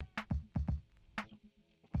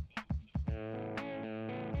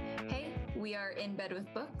We are In Bed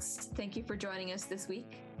with Books. Thank you for joining us this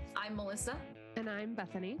week. I'm Melissa. And I'm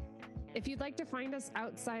Bethany. If you'd like to find us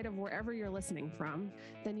outside of wherever you're listening from,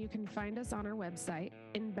 then you can find us on our website,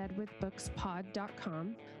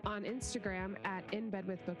 inbedwithbookspod.com, on Instagram at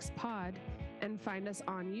inbedwithbookspod, and find us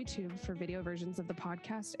on YouTube for video versions of the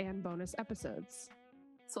podcast and bonus episodes.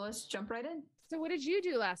 So let's jump right in. So what did you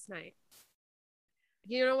do last night?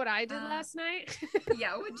 You know what I did last night?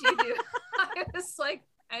 Yeah, what'd you do? I was like,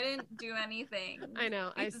 I didn't do anything. I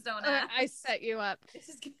know. I just don't ask. I set you up.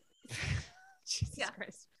 Jesus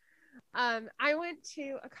Christ. I went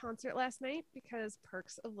to a concert last night because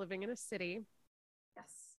perks of living in a city.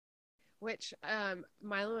 Yes. Which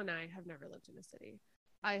Milo and I have never lived in a city.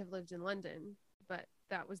 I have lived in London, but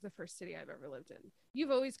that was the first city I've ever lived in.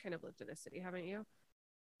 You've always kind of lived in a city, haven't you?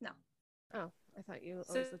 No. Oh, I thought you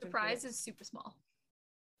So always lived in Surprise is super small.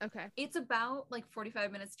 Okay. It's about like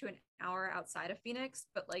 45 minutes to an hour outside of Phoenix,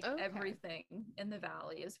 but like everything in the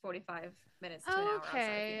valley is 45 minutes to an hour outside of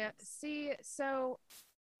Phoenix. See, so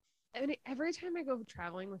every time I go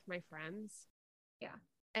traveling with my friends,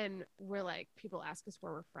 and we're like, people ask us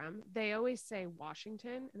where we're from, they always say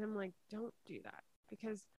Washington, and I'm like, don't do that,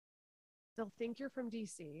 because they'll think you're from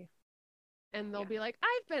DC, and they'll be like,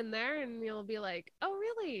 I've been there, and you'll be like, oh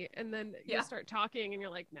really? And then you start talking, and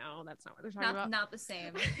you're like, no, that's not what they're talking about. Not the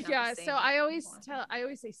same. Not the same. So I always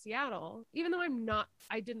say Seattle, even though I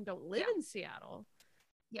don't live in Seattle.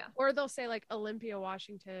 Yeah. Or they'll say like Olympia,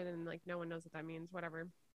 Washington, and like no one knows what that means. Whatever.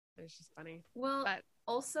 It's just funny. Well, but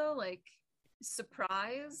also like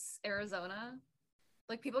Surprise, Arizona.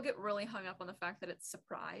 Like people get really hung up on the fact that it's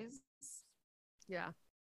Surprise. Yeah.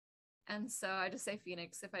 And so I just say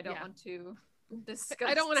Phoenix if I don't want to discuss.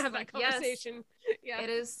 I don't want to have that conversation. Yes, it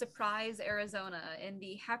is Surprise, Arizona, in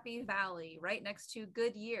the Happy Valley, right next to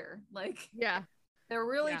Goodyear. Like, they're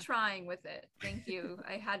really trying with it. Thank you.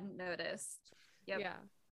 I hadn't noticed. Yep. Yeah.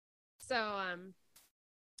 So,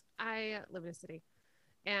 I live in a city,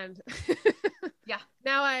 and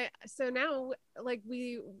now like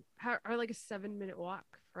we are like a 7-minute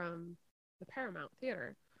walk from the Paramount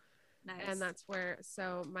Theater. Nice. And that's where,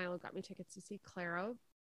 so Milo got me tickets to see Clairo.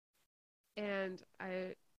 And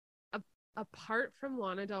apart from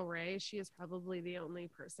Lana Del Rey, she is probably the only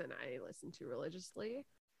person I listen to religiously,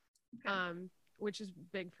 which is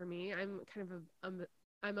big for me. I'm kind of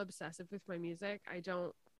I'm obsessive with my music. I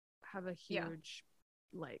don't have a huge,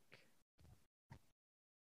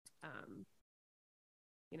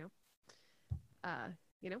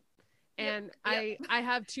 and I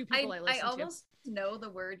have two people I listen to. I almost know the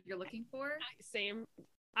word you're looking for. Same.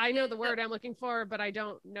 I know the word I'm looking for, but I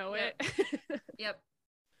don't know it. Yep.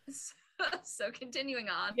 So continuing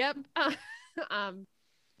on. Yep.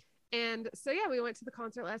 And so we went to the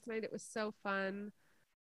concert last night. It was so fun.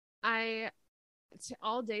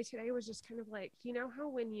 All day today was just kind of like, you know how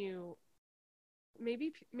when you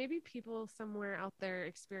maybe people somewhere out there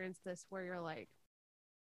experience this, where you're like,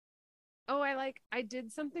 oh, I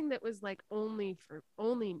did something that was like only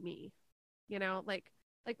me, you know, like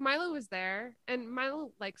Milo was there, and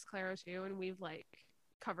Milo likes Clairo too, and we've like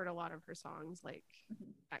covered a lot of her songs like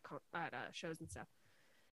at shows and stuff.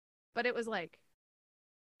 But it was like,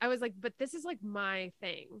 I was like, but this is like my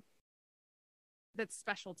thing that's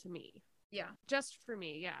special to me. Yeah. Just for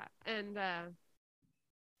me. Yeah. And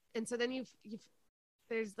so then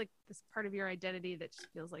there's like this part of your identity that just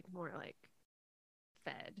feels like more like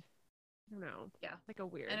fed. I don't know. Yeah. Like a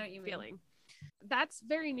weird feeling. Mean. That's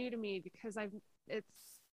very new to me because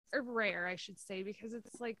it's rare, I should say, because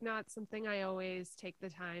it's like not something I always take the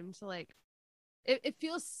time to like, it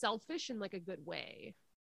feels selfish in like a good way.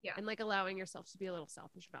 Yeah. And like allowing yourself to be a little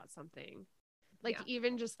selfish about something. Like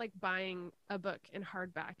even just like buying a book in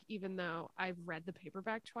hardback, even though I've read the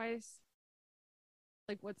paperback twice.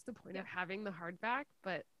 Like what's the point of having the hardback?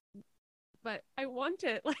 But I want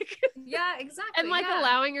it. Like yeah, exactly. And like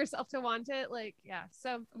allowing yourself to want it. Like,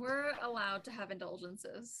 so we're allowed to have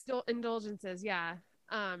indulgences. Indulgences, yeah.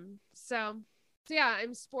 So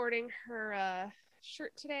I'm sporting her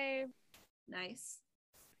shirt today. Nice.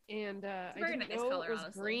 And I didn't nice know color, it was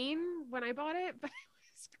honestly. Green when I bought it, but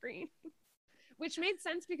it was green. Which made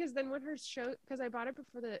sense because then when her show, because I bought it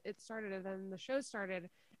before it started, and then the show started,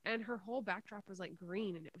 and her whole backdrop was like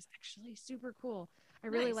green, and it was actually super cool. I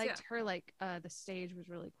really liked her, like the stage was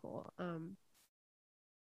really cool.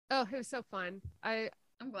 Oh, it was so fun. I'm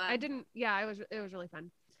glad. It was really fun.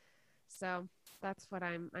 So that's what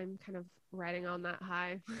I'm kind of riding on that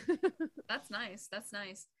high. That's nice.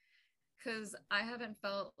 Because I haven't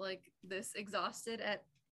felt like this exhausted at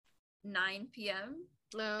 9 p.m.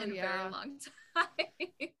 in a very long time.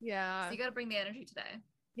 Yeah. So you got to bring the energy today.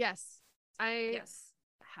 Yes.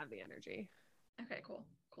 have the energy. Okay, cool.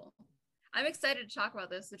 I'm excited to talk about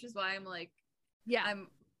this, which is why I'm like, yeah, I'm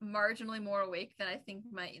marginally more awake than I think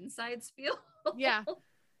my insides feel. yeah.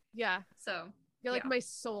 So you're like, my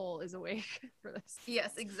soul is awake for this.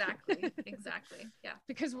 Yes, exactly. Yeah.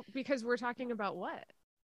 Because we're talking about what?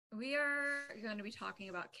 We are going to be talking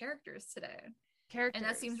about characters today. Characters. And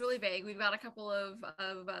that seems really vague. We've got a couple of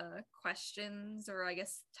questions, or I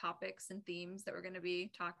guess topics and themes that we're going to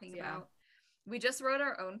be talking about. We just wrote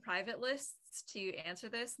our own private lists to answer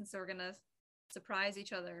this, and so we're going to surprise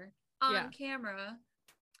each other on camera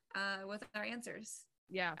with our answers.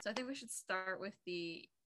 Yeah. So I think we should start with the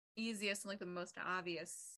easiest and like the most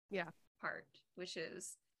obvious part, which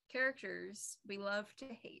is characters we love to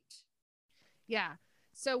hate. Yeah.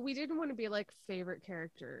 So we didn't want to be like favorite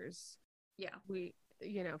characters. Yeah. We,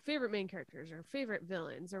 favorite main characters or favorite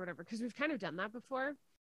villains or whatever, because we've kind of done that before.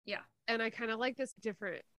 Yeah. And I kind of like this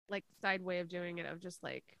different, like, side way of doing it, of just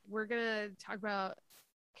like, we're going to talk about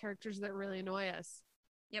characters that really annoy us.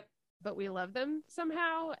 Yep. But we love them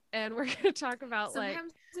somehow. And we're going to talk about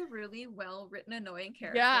sometimes a really well written annoying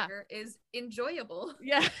character is enjoyable.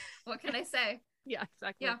 Yeah. What can I say? Yeah,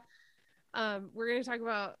 exactly. Yeah. We're going to talk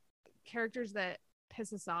about characters that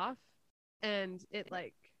piss us off, and it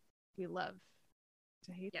like we love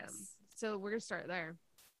to hate them. So we're gonna start there.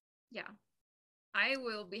 Yeah, I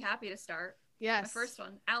will be happy to start. Yes. My first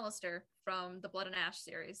one, Alistair from the Blood and Ash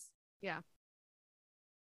series. Yeah.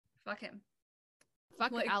 Fuck him.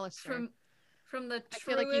 Fuck like, Alistair. From the I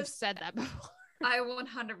feel like you've said that before. I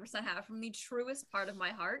 100% have. From the truest part of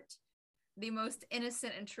my heart, the most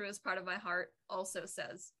innocent and truest part of my heart also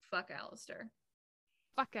says fuck Alistair.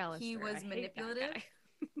 Fuck Alistair. He was manipulative.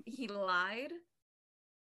 He lied.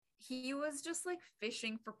 He was just like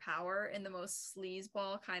fishing for power in the most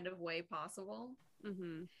sleazeball kind of way possible.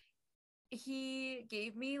 Mm-hmm. He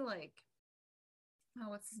gave me like,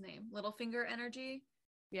 what's his name? Littlefinger energy.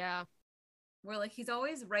 Yeah. Where like he's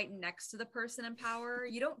always right next to the person in power.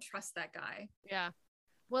 You don't trust that guy. Yeah.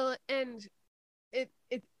 Well, and it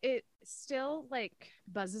still like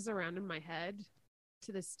buzzes around in my head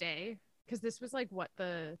to this day, because this was like what,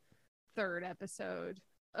 the third episode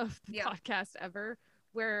of the podcast ever,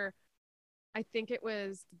 where I think it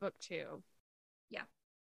was book 2. Yeah.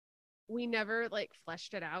 We never like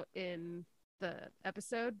fleshed it out in the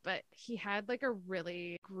episode, but he had like a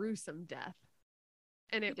really gruesome death.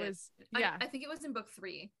 And it was, I think it was in book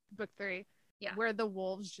 3. Book 3. Yeah. Where the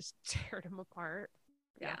wolves just teared him apart.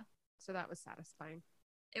 Yeah. So that was satisfying.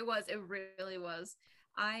 It really was.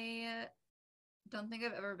 I don't think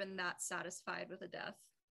I've ever been that satisfied with a death.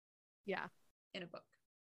 Yeah. In a book.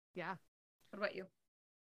 Yeah. What about you?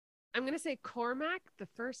 I'm going to say Cormac, the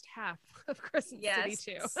first half of Crescent City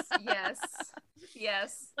 2.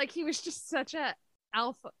 Yes. Like he was just such a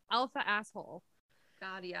alpha asshole.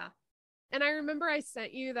 God, yeah. And I remember I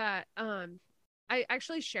sent you that, I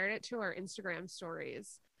actually shared it to our Instagram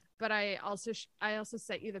stories, but I also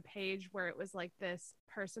sent you the page where it was like this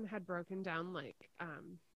person had broken down like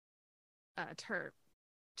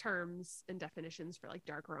terms and definitions for like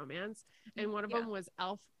dark romance, and one of them was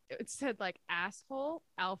it said like asshole,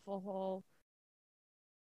 alpha hole,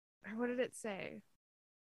 or what did it say?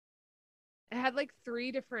 It had like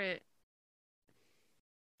 3 different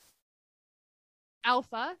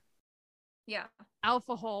alpha,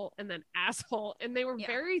 alpha hole, and then asshole, and they were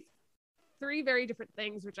 3 very different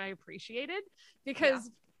things, which I appreciated,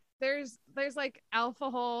 because there's like alpha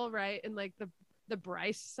hole, right, and like the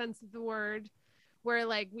Bryce sense of the word, where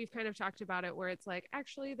like we've kind of talked about it, where it's like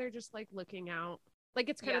actually they're just like looking out, like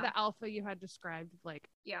it's kind of the alpha you had described, like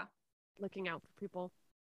looking out for people.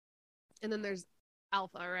 And then there's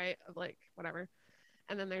alpha, right, of like whatever,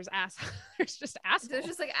 and then there's there's just asshole. There's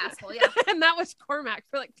just like asshole, and that was Cormac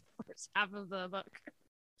for like the first half of the book.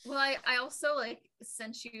 Well, I also like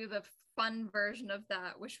sent you the fun version of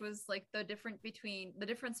that, which was like the difference between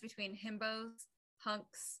himbos,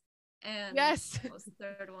 hunks, and what was the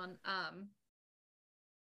third one?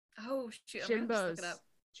 Oh shoot, I'm gonna just look it up.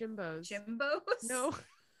 Jimbos. No.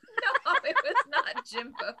 No, it was not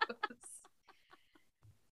Jimbos.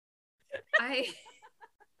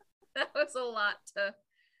 That was a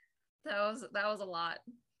lot.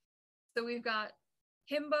 So we've got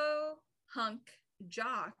himbo, hunk,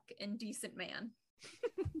 jock, and decent man.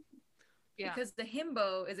 Because the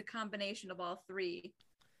himbo is a combination of all 3,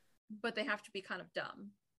 but they have to be kind of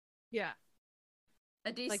dumb. Yeah.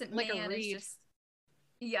 A decent man is just...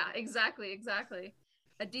 Yeah, exactly.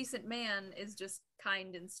 A decent man is just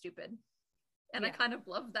kind and stupid. And I kind of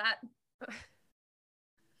love that.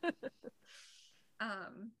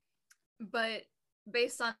 But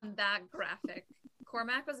based on that graphic,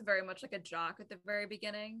 Cormac was very much like a jock at the very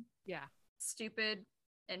beginning. Yeah. Stupid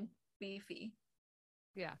and beefy.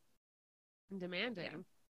 Yeah. And demanding.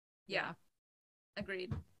 Yeah.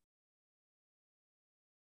 Agreed.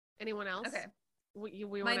 Anyone else? Okay. We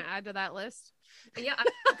want to add to that list? Yeah,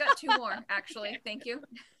 I've got two more, actually. Thank you.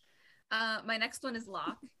 My next one is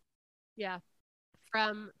Locke. Yeah.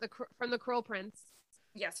 From the Cruel Prince.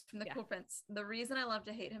 Yes, from the Cruel Prince. The reason I love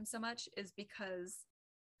to hate him so much is because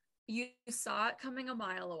you saw it coming a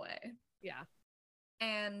mile away. Yeah.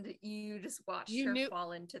 And you just watched her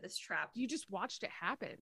fall into this trap. You just watched it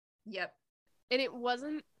happen. Yep. And it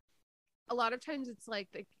wasn't, a lot of times it's like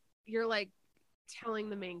you're like telling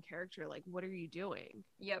the main character, like, what are you doing?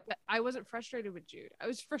 Yep. But I wasn't frustrated with Jude. I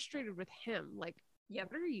was frustrated with him. Like,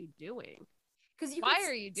 what are you doing? Because why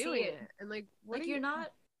are you doing it? And like, what like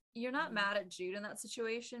you're not mad at Jude in that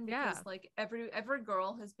situation, because like every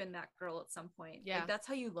girl has been that girl at some point. Yeah. Like, that's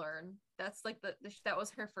how you learn. That's like that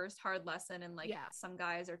was her first hard lesson, and like some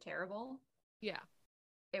guys are terrible. Yeah.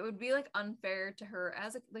 It would be like unfair to her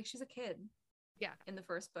as she's a kid. Yeah. In the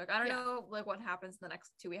first book. I don't know like what happens in the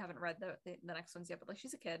next two. We haven't read the next ones yet, but like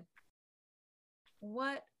she's a kid.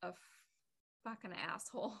 What a fucking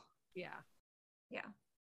asshole. Yeah. Yeah.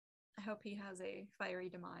 I hope he has a fiery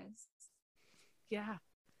demise. Yeah.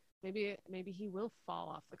 Maybe he will fall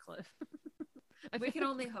off the cliff. We can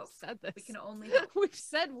only hope. Said this. We can only hope. We've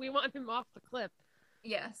said we want him off the cliff.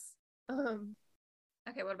 Yes.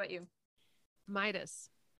 Okay, what about you? Midas.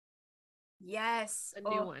 Yes. A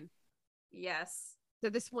new one. Yes. So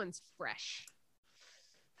this one's fresh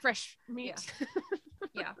meat.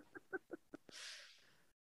 Yeah.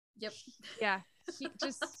 Yep. Yeah.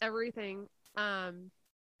 Just everything.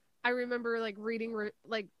 I remember like reading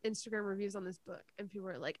like Instagram reviews on this book, and people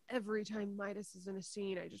were like, every time Midas is in a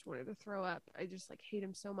scene, I just wanted to throw up. I just like hate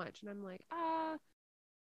him so much. And I'm like,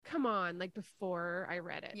 come on. Like, before I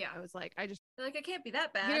read it, I was like, it can't be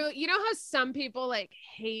that bad. You know how some people like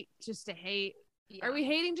hate just to hate. Yeah. Are we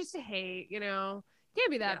hating just to hate?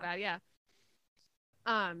 Can't be that bad. Yeah.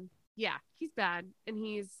 Yeah, he's bad and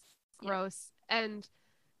he's gross, and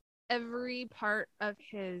every part of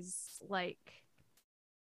his like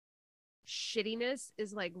shittiness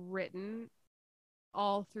is like written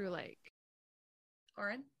all through like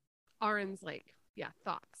Arin's like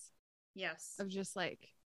thoughts. Yes. Of just like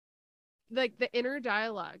the inner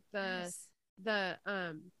dialogue, the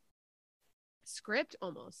script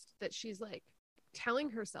almost that she's like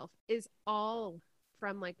telling herself is all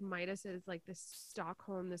from like Midas's like this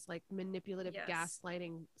Stockholm, this like manipulative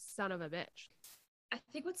gaslighting son of a bitch. I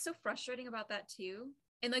think what's so frustrating about that too,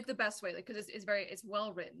 in like the best way, like because it's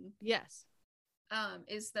well written. Yes.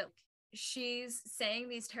 Is that she's saying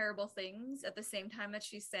these terrible things at the same time that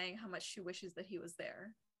she's saying how much she wishes that he was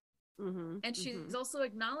there. Mm-hmm, and she's also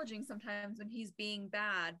acknowledging sometimes when he's being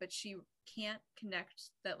bad, but she can't connect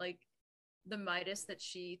that like the Midas that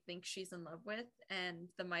she thinks she's in love with and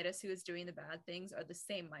the Midas who is doing the bad things are the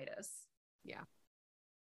same Midas. Yeah.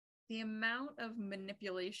 The amount of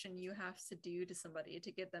manipulation you have to do to somebody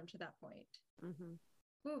to get them to that point.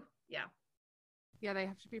 Mm-hmm. Ooh, yeah. Yeah, they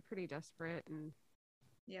have to be pretty desperate, and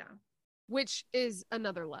which is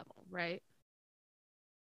another level, right?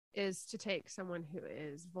 Is to take someone who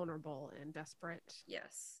is vulnerable and desperate,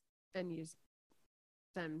 and use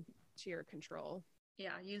them to your control.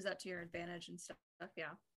 Yeah, use that to your advantage and stuff.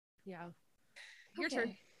 Yeah. Your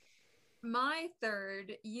turn. My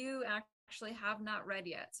third, you actually have not read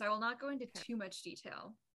yet, so I will not go into too much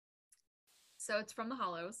detail. So it's from the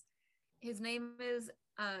Hollows. His name is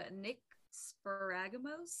Nick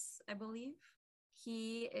Sparagamos, I believe.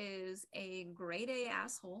 He is a grade A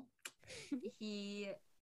asshole. He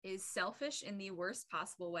is selfish in the worst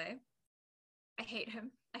possible way. I hate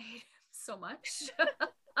him so much.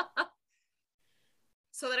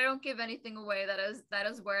 So that I don't give anything away, that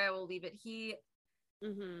is where I will leave it.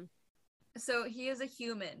 So he is a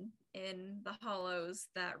human in the Hollows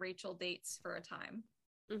that Rachel dates for a time.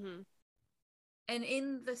 And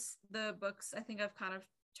in the books, I think I've kind of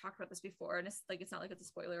talked about this before, and it's not like it's a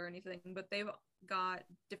spoiler or anything, but they've got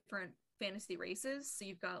different fantasy races. So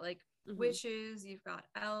you've got like witches, you've got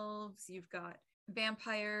elves, you've got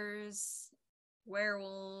vampires,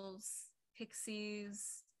 werewolves,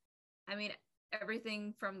 pixies. I mean,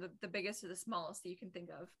 everything from the biggest to the smallest that you can think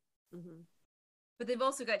of. But they've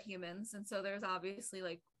also got humans, and so there's obviously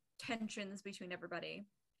like tensions between everybody.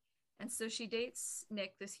 And so she dates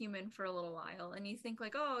Nick, this human, for a little while, and you think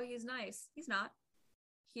like, oh, he's nice. He's not.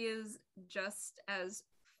 He is just as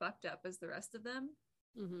fucked up as the rest of them,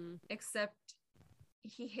 except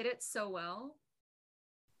he hit it so well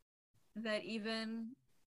that even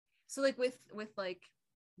so, like with like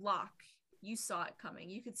Locke, you saw it coming.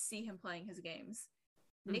 You could see him playing his games.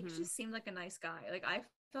 Nick Mm-hmm. just seemed like a nice guy. Like I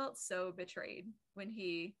felt so betrayed when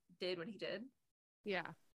he did what he did. Yeah.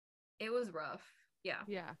 It was rough. Yeah.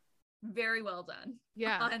 Yeah. Very well done.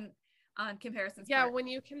 Yeah. On Comparison's Yeah, part. when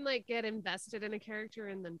you can like get invested in a character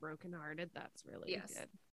and then brokenhearted, that's really Yes.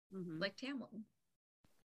 good. Mm-hmm. Like Tamlin.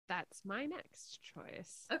 That's my next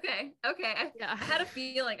choice. Okay. Yeah. I had a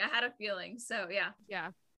feeling. So yeah. Yeah.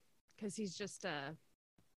 Because he's just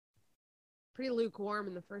pretty lukewarm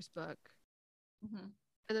in the first book. Mm-hmm.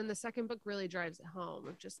 And then the second book really drives it home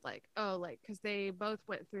of just like, oh, like, because they both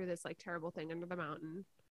went through this like terrible thing under the mountain.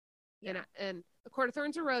 Yeah. And A Court of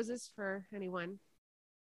Thorns and Roses, for anyone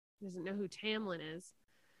who doesn't know who Tamlin is.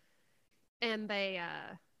 And they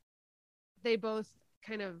both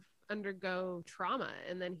kind of undergo trauma,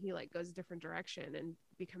 and then he like goes a different direction and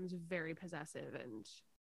becomes very possessive and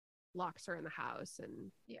locks her in the house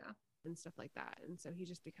and stuff like that. And so he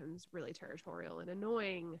just becomes really territorial and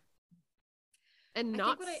annoying and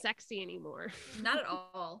not sexy anymore. Not at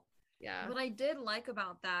all. Yeah. What I did like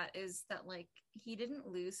about that is that like he didn't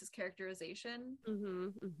lose his characterization. Mm-hmm.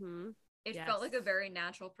 Mm-hmm. It felt like a very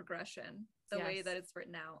natural progression, the way that it's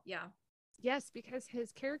written out. Yeah. Yes, because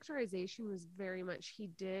his characterization was very much he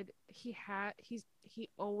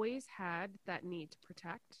always had that need to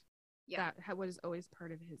protect. Yeah. That was always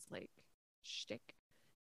part of his like shtick.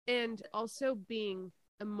 And also being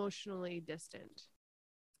emotionally distant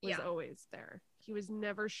was always there. He was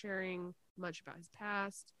never sharing much about his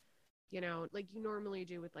past, you know, like you normally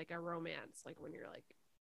do with like a romance. Like when you're like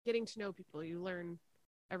getting to know people, you learn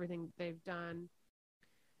everything they've done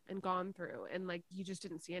and gone through, and like you just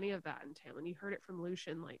didn't see any of that in Tamlin. You heard it from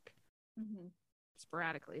Lucien like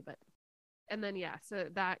sporadically, but and then so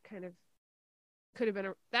that kind of could have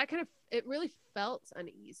been it really felt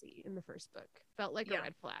uneasy in the first book. Felt like a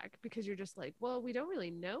red flag because you're just like, well, we don't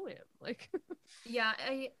really know him. Like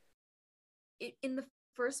in the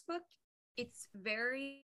first book, it's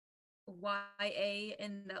very YA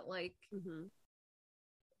in that like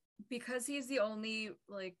because he's the only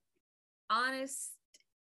like honest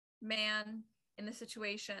man in the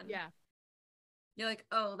situation. Yeah. You're like,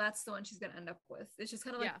 oh, that's the one she's gonna end up with. It's just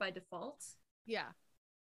kind of like by default. Yeah.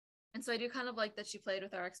 And so I do kind of like that she played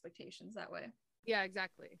with our expectations that way. Yeah,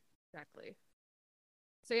 exactly.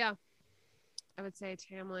 So yeah, I would say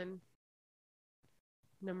Tamlin,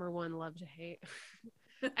 number one, love to hate.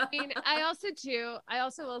 I mean, I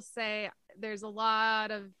also will say there's a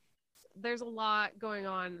lot going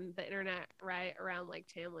on in the internet, right, around like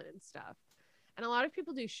Tamlin and stuff. And a lot of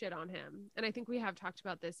people do shit on him. And I think we have talked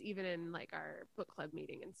about this even in like our book club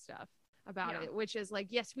meeting and stuff about it, which is like,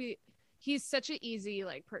 yes, he's such an easy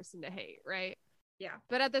like person to hate, right? Yeah.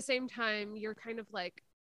 But at the same time, you're kind of like,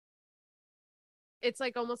 it's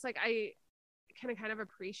like almost like I can kind of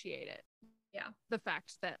appreciate it. Yeah. The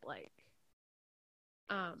fact that like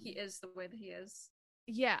he is the way that he is.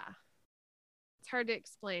 Yeah. It's hard to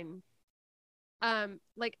explain.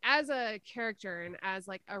 Like as a character and as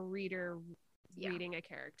like a reader reading a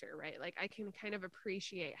character, right? Like I can kind of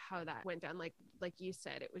appreciate how that went down. Like you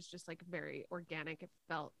said, it was just like very organic. It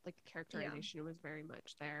felt like the characterization was very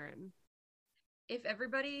much there. And if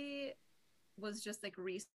everybody was just like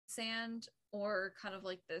Rhysand or kind of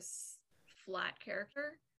like this flat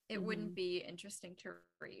character, it wouldn't be interesting to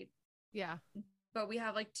read. Yeah. But we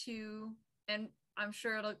have like two, and I'm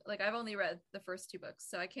sure it'll like I've only read the first two books,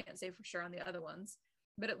 so I can't say for sure on the other ones.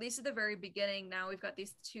 But at least at the very beginning, now we've got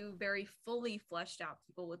these two very fully fleshed out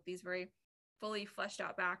people with these very fully fleshed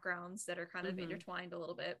out backgrounds that are kind of intertwined a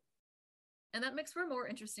little bit. And that makes for a more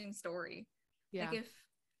interesting story. Yeah. Like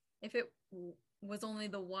if it was only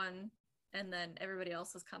the one and then everybody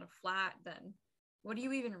else was kind of flat, then what are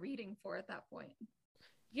you even reading for at that point?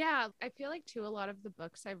 Yeah, I feel like too, a lot of the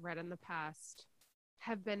books I've read in the past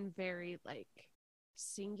have been very like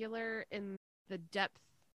singular in the depth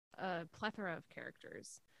plethora of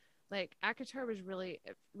characters. Like ACOTAR was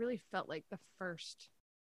it really felt like the first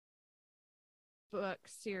book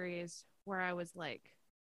series where I was like,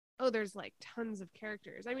 oh, there's like tons of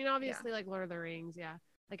characters. I mean, obviously like Lord of the Rings,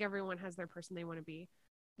 like everyone has their person they want to be.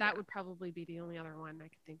 That would probably be the only other one I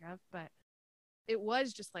could think of, but it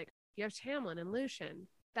was just like you have Tamlin and Lucien.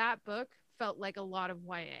 That book felt like a lot of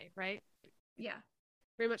YA, right? Yeah.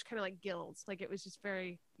 Very much kind of like guilds. Like it was just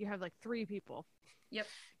very, you have like three people. Yep.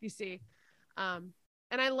 You see. And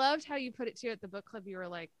I loved how you put it too at the book club. You were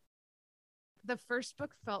like, the first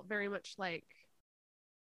book felt very much like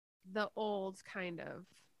the old kind of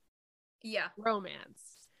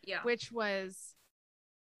romance. Yeah. Which was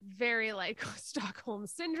very like Stockholm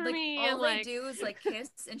Syndrome. Like, all they do is like kiss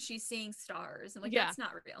and she's seeing stars. I'm like, that's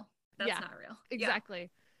not real. That's not real. Exactly.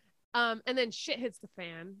 And then shit hits the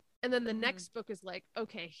fan. And then the Mhm. next book is like,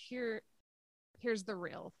 okay, here's the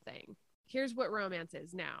real thing. Here's what romance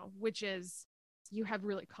is now, which is you have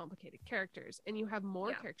really complicated characters and you have more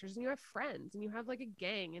Yeah. characters and you have friends and you have like a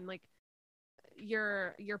gang and like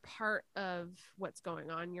you're part of what's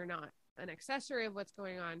going on. You're not an accessory of what's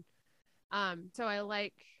going on. So I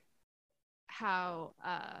like how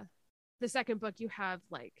the second book you have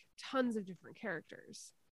like tons of different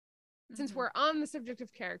characters. Since Mhm. we're on the subject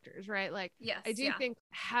of characters, right? Like Yes. I do Yeah. think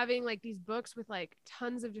having like these books with like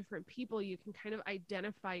tons of different people you can kind of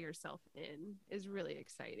identify yourself in is really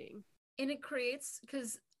exciting. And it creates,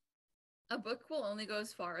 because a book will only go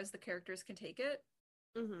as far as the characters can take it.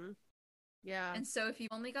 Mm-hmm. Yeah. And so if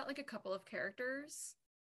you've only got like a couple of characters,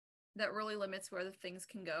 that really limits where the things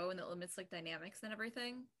can go, and that limits like dynamics and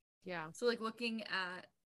everything. Yeah. So like looking at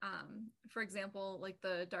for example, like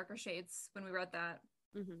the Darker Shades, when we read that,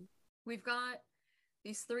 Mm-hmm. we've got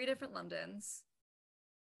these three different Londons,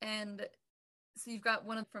 and so you've got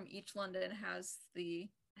one of from each London has the,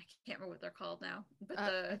 I can't remember what they're called now, but I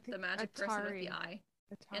the think magic person with the Atari. eye.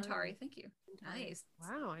 Antari, thank you. Atari. Nice.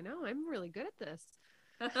 Wow, I know. I'm really good at this.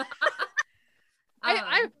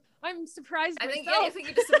 um, I'm surprised I think, myself yeah, I think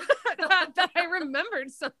you just that I remembered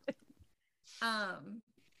something.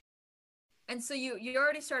 And so you're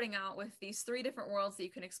already starting out with these three different worlds that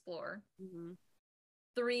you can explore. Mm-hmm.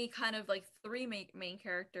 Three main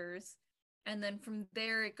characters, and then from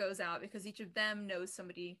there it goes out because each of them knows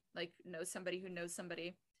somebody, like knows somebody who knows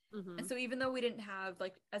somebody. Mm-hmm. And so even though we didn't have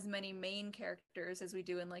like as many main characters as we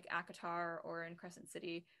do in like ACOTAR or in Crescent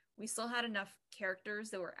City, we still had enough characters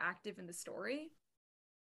that were active in the story.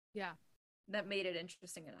 Yeah. That made it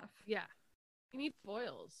interesting enough. Yeah. You need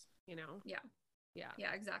foils, you know? Yeah. Yeah.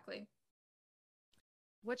 Yeah, exactly.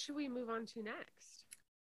 What should we move on to next?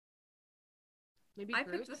 Maybe I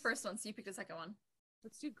groups? picked the first one, so you pick the second one.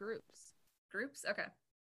 Let's do groups. Groups? Okay.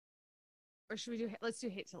 Or should we do, let's do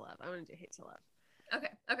Hate to Love. I want to do Hate to Love. Okay.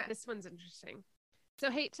 Okay. This one's interesting.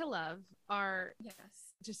 So Hate to Love are Yes.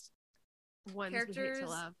 just ones Characters, we hate to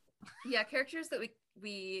love. Yeah, characters that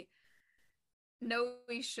we know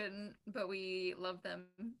we shouldn't, but we love them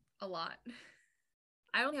a lot.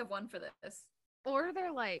 I only have one for this. Or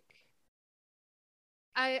they're like,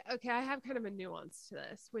 I have kind of a nuance to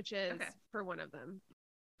this, which is for one of them.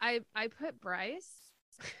 I put Bryce.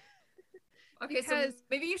 Okay, because, so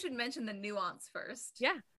maybe you should mention the nuance first.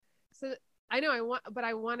 Yeah. So I know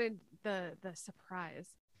I wanted the surprise.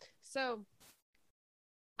 So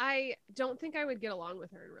I don't think I would get along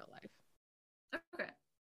with her in real life. Okay.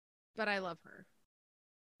 But I love her.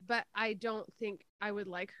 But I don't think I would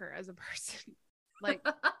like her as a person. Like,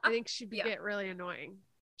 I think she'd get really annoying.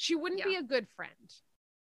 She wouldn't be a good friend.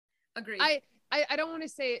 Agreed. I don't want to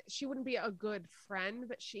say she wouldn't be a good friend,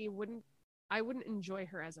 but I wouldn't enjoy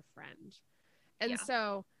her as a friend. And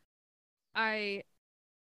so I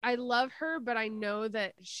love her, but I know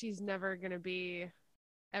that she's never going to be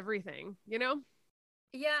everything, you know?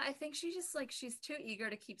 Yeah, I think she's just like, she's too eager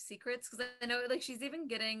to keep secrets, because I know like she's even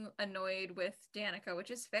getting annoyed with Danica,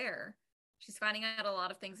 which is fair. She's finding out a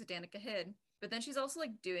lot of things that Danica hid, but then she's also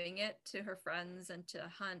like doing it to her friends and to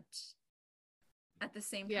Hunt at the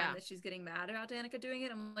same time that she's getting mad about Danica doing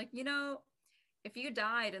it. I'm like, you know, if you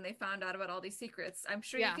died and they found out about all these secrets, I'm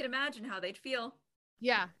sure you can imagine how they'd feel.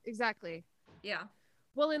 Yeah, exactly. Yeah.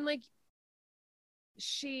 Well, and like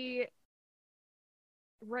she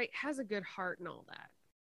has a good heart and all that.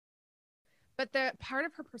 But the part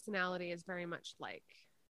of her personality is very much like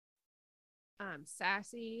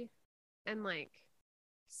sassy and like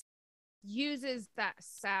uses that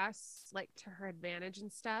sass like to her advantage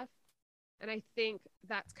and stuff. And I think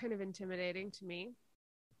that's kind of intimidating to me.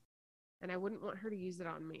 And I wouldn't want her to use it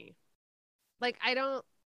on me. Like,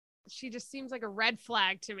 she just seems like a red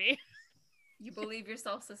flag to me. You believe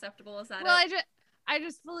yourself susceptible? Is that well, it? I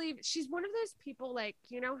just believe she's one of those people, like,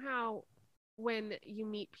 you know how when you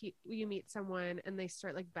meet someone and they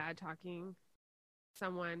start like bad talking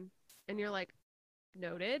someone and you're like,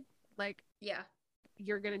 noted, like, yeah,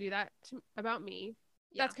 you're gonna do that about me.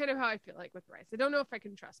 That's kind of how I feel like with Bryce. I don't know if I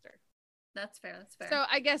can trust her. That's fair. So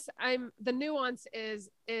I guess the nuance is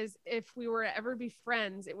if we were to ever be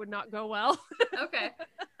friends, it would not go well. Okay.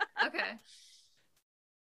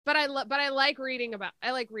 But I like reading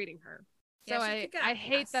her. So I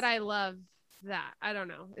hate that I love that. I don't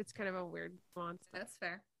know. It's kind of a weird nuance. That's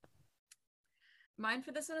fair. Mine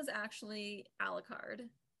for this one is actually Alucard.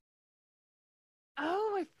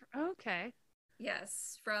 Oh, okay.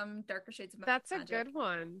 Yes, from Darker Shades of Magic. That's a good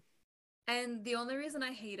one. And the only reason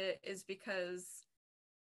I hate it is because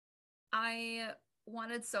I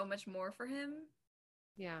wanted so much more for him.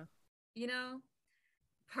 Yeah. You know?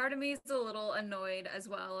 Part of me is a little annoyed as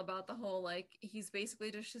well about the whole like he's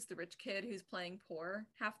basically just the rich kid who's playing poor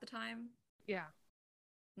half the time. Yeah.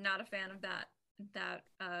 Not a fan of that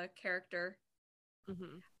character.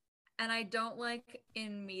 Mm-hmm. And I don't like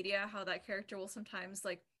in media how that character will sometimes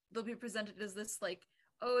like they'll be presented as this like,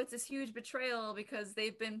 oh, it's this huge betrayal because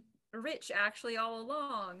they've been rich actually all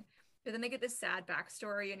along. But then they get this sad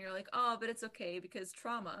backstory and you're like, oh, but it's okay because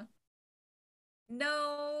trauma.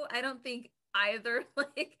 No, I don't think either.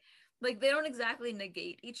 Like they don't exactly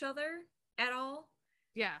negate each other at all.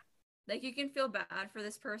 Yeah. Like you can feel bad for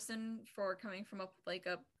this person for coming from a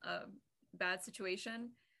bad situation,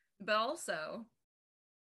 but also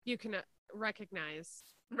You can recognize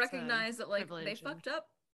recognize that like they privilege fucked up.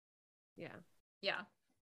 yeah. Yeah.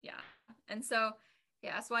 Yeah. And so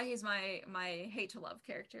yeah, that's why he's my hate to love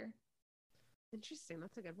character. Interesting.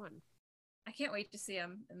 That's a good one. I can't wait to see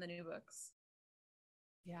him in the new books.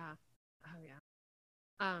 Yeah. Oh yeah.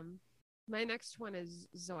 My next one is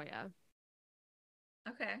Zoya.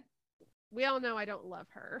 Okay. We all know I don't love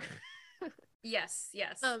her. Yes,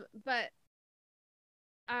 yes. But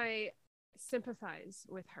I sympathize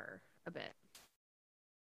with her a bit.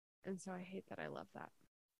 And so I hate that I love that.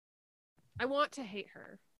 I want to hate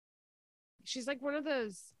her. She's like one of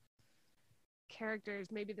those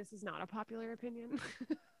characters, maybe this is not a popular opinion.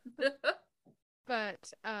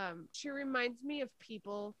 But she reminds me of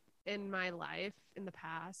people in my life in the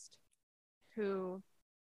past who,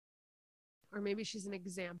 or maybe she's an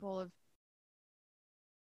example of,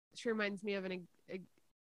 she reminds me of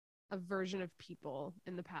a version of people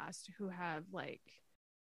in the past who have like,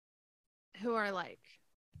 who are like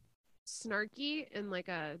snarky in like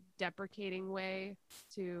a deprecating way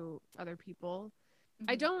to other people.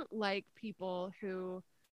 I don't like people who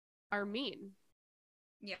are mean.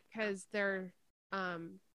 Yeah. Because they're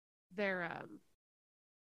you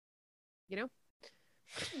know.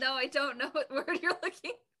 No, I don't know what word you're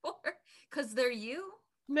looking for. Because they're you?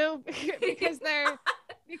 No, because they're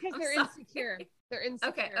insecure. They're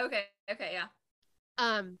insecure. Okay, yeah.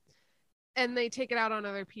 And they take it out on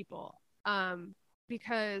other people.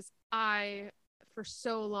 Because I, for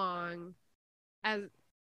so long, as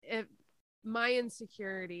if my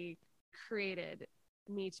insecurity created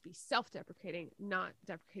me to be self-deprecating, not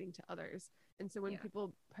deprecating to others. And so when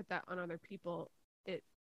people put that on other people, it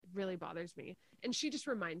really bothers me. And she just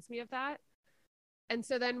reminds me of that. And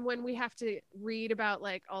so then when we have to read about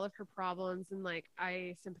like all of her problems and like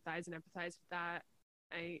I sympathize and empathize with that,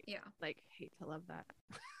 I like hate to love that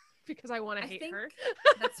because I want to hate her.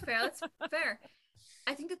 That's fair. That's fair.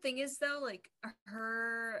 I think the thing is though, like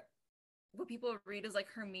her, what people read is like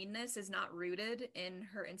her meanness is not rooted in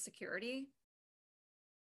her insecurity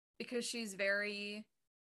because she's very,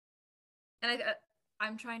 and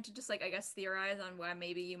I'm trying to just like I guess theorize on why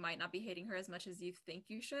maybe you might not be hating her as much as you think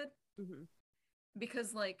you should. Mm-hmm.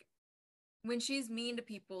 Because like when she's mean to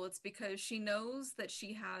people, it's because she knows that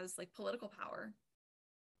she has like political power.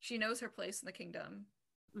 She knows her place in the kingdom.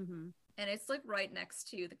 Mm-hmm. And it's like right next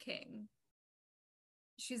to the king.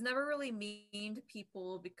 She's never really mean to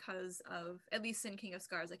people because of, at least in King of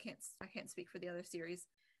Scars, I can't speak for the other series.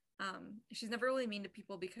 She's never really mean to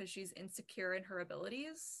people because she's insecure in her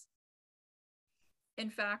abilities.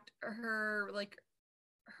 In fact, her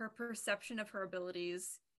perception of her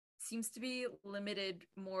abilities seems to be limited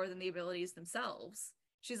more than the abilities themselves.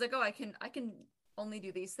 She's like, oh, I can only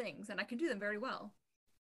do these things and I can do them very well.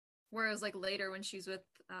 Whereas like later when she's with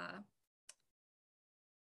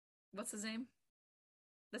what's his name?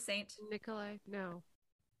 The saint? Nikolai? No.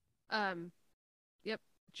 Yep.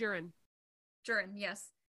 Jurin,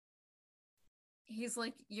 yes. He's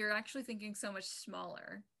like, you're actually thinking so much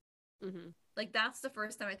smaller. Mm-hmm. Like that's the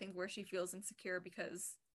first time I think where she feels insecure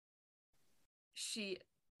because she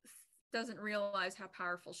doesn't realize how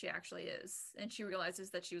powerful she actually is, and she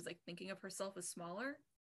realizes that she was like thinking of herself as smaller,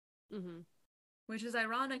 which is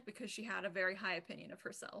ironic because she had a very high opinion of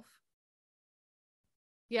herself.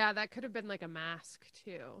 Yeah, that could have been like a mask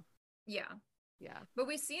too. Yeah, but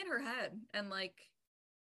we see in her head, and like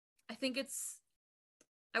I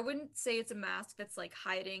wouldn't say it's a mask that's like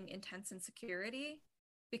hiding intense insecurity,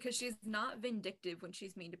 because she's not vindictive when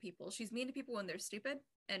she's mean to people. She's mean to people when they're stupid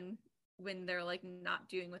and when they're like not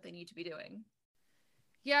doing what they need to be doing.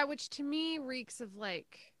 Yeah, which to me reeks of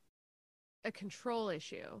like a control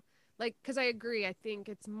issue. Like, because I agree, I think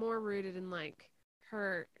it's more rooted in like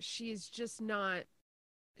she's just not,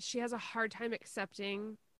 she has a hard time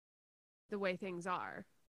accepting the way things are.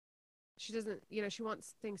 She doesn't, she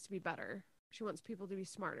wants things to be better. She wants people to be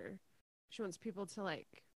smarter. She wants people to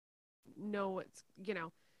like know what's,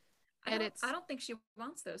 I don't think she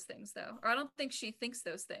wants those things though, or I don't think she thinks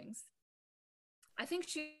those things. I think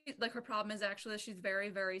she, like, her problem is actually that she's very,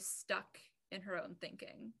 very stuck in her own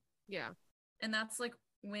thinking. Yeah. And that's like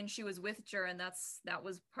when she was with Jern, that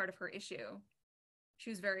was part of her issue.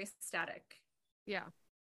 She was very static. Yeah.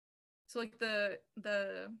 So like the I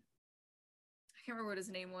can't remember what his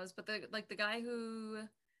name was, but the guy who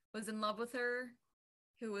was in love with her,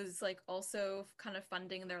 who was like also kind of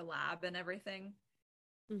funding their lab and everything.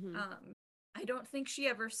 Mm-hmm. I don't think she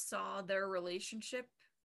ever saw their relationship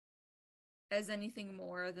as anything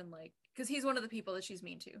more than like, because he's one of the people that she's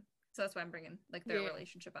mean to. So that's why I'm bringing like their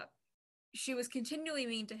relationship up. She was continually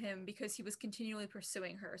mean to him because he was continually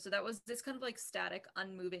pursuing her. So that was this kind of like static,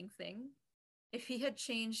 unmoving thing. If he had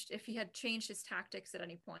changed his tactics at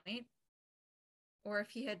any point, or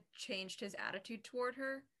if he had changed his attitude toward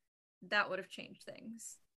her, that would have changed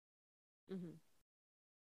things. Mm-hmm.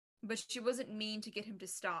 But she wasn't mean to get him to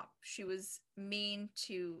stop. She was mean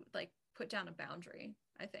to like put down a boundary,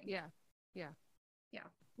 I think. Yeah.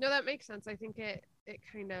 No, that makes sense. I think it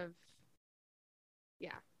kind of,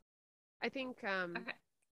 yeah. I think Okay.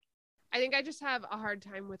 I think I just have a hard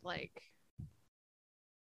time with like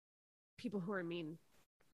people who are mean.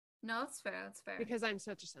 No, that's fair. That's fair. Because I'm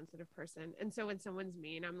such a sensitive person. And so when someone's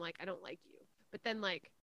mean, I'm like, I don't like you. But then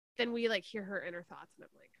we like hear her inner thoughts and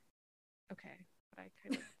I'm like, okay, but I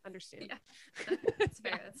kind of understand. Yeah. That's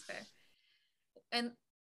fair. That's fair. And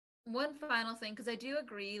one final thing, because I do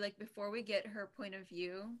agree, like before we get her point of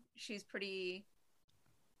view, she's pretty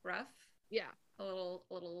rough. Yeah. A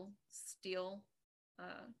little steel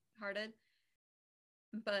hearted.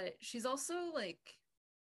 But she's also like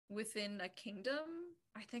within a kingdom.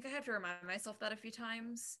 I think I have to remind myself that a few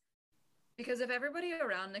times. Because if everybody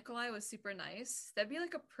around Nikolai was super nice, that'd be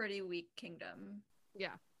like a pretty weak kingdom.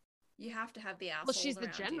 Yeah. You have to have the assholes. Well, she's the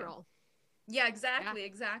general. You. Yeah, exactly,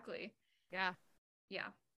 exactly. Yeah. Yeah.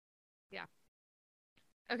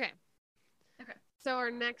 Okay. So our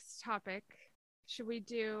next topic, should we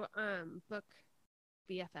do book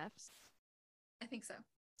BFFs? I think so.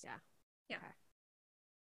 Yeah. Yeah. Okay.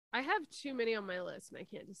 I have too many on my list and I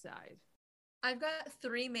can't decide. I've got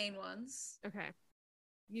 3 main ones. Okay.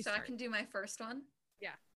 I can do my first one.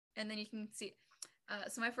 Yeah. And then you can see.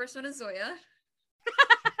 So my first one is Zoya.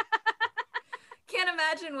 Can't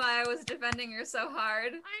imagine why I was defending her so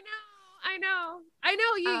hard. I know.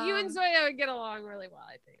 You and Zoya would get along really well,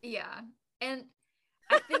 I think. Yeah. And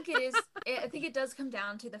I think I think it does come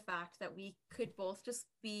down to the fact that we could both just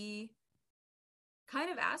be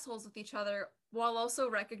kind of assholes with each other while also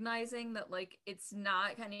recognizing that like it's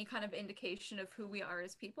not any kind of indication of who we are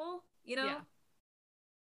as people, you know? Yeah.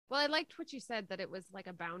 Well, I liked what you said, that it was like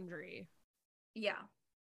a boundary. Yeah.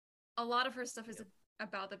 A lot of her stuff is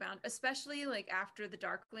about the bound, especially like after the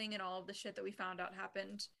Darkling and all of the shit that we found out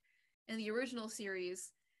happened in the original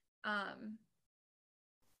series.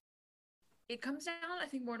 It comes down, I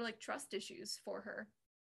think, more to like trust issues for her.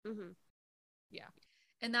 Mm-hmm. Yeah.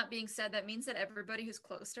 And that being said, that means that everybody who's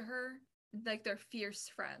close to her, like they're fierce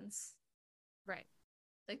friends. Right.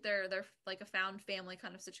 Like they're like a found family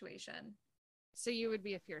kind of situation. So you would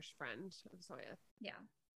be a fierce friend of Zoya. Yeah.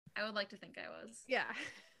 I would like to think I was. Yeah.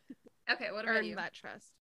 Okay, what about you? Earn that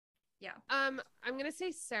trust. Yeah. I'm gonna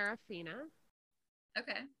say Serafina.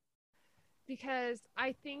 Okay. Because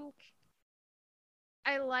I think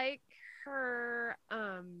I like her,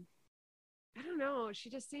 I don't know, she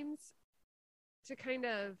just seems to kind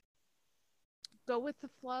of go with the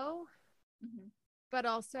flow, but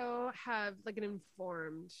also have like an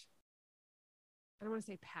informed, I don't want to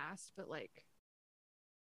say past, but like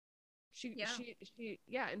she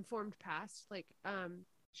informed past. Like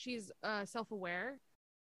she's self-aware.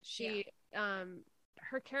 She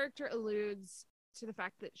her character alludes to the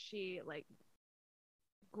fact that she like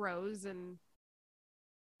grows and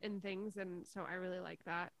things, and so I really like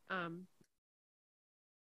that. I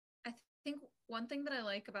think one thing that I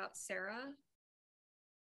like about Sarah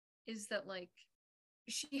is that like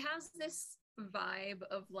she has this vibe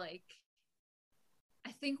of like,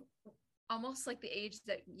 I think almost like the age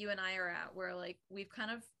that you and I are at, where like we've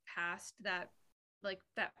kind of passed that like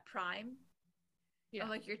that prime of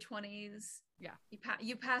like your 20s. Yeah.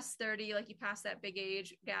 You pass 30, like you pass that big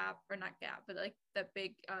age gap, or not gap, but like that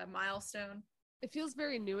big milestone. It feels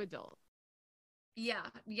very new adult. Yeah,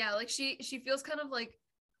 like she feels kind of like,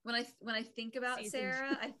 when I think about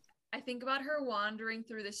Sarah, I think about her wandering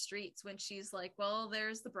through the streets when she's like, well,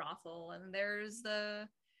 there's the brothel and there's the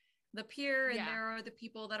pier, and there are the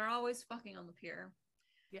people that are always fucking on the pier.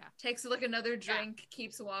 Yeah. Takes like another drink,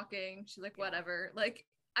 keeps walking. She's like, whatever. Like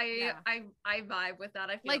I vibe with that.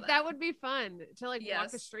 I feel like that would be fun to like walk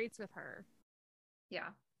the streets with her. Yeah.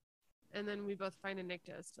 And then we both find a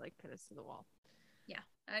Niktos to like pin us to the wall. Yeah.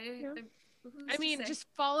 I Who's to mean, say? just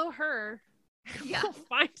follow her. Yeah. We'll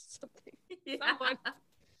find something. Yeah. Someone.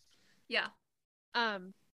 Yeah.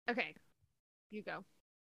 Okay, you go.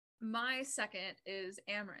 My second is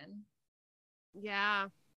Amryn. Yeah.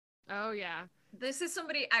 Oh yeah. This is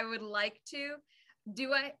somebody I would like to.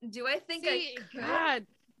 Do I think I See, could? God,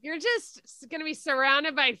 you're just gonna be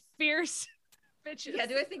surrounded by fierce bitches. Yeah,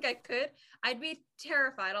 do I think I could? I'd be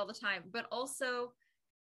terrified all the time, but also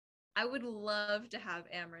I would love to have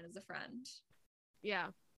Amryn as a friend. Yeah.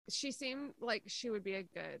 She seemed like she would be a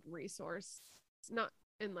good resource. Not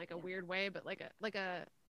in like a Yeah. weird way, but like a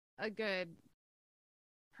good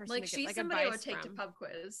person Like to get she's like somebody I would advice take to from. pub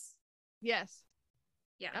quiz. Yes.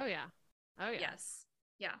 Yeah. Oh yeah. Oh yeah. Yes.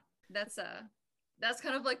 Yeah. That's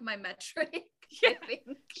kind of like my metric, Yeah. I think.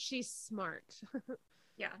 She's smart.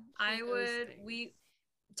 Yeah. She I knows would things. we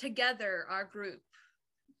together our group,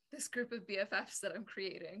 this group of BFFs that I'm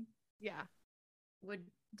creating Yeah. would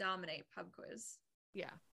dominate pub quiz.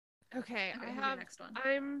 Yeah. Okay, Okay, who's your next one?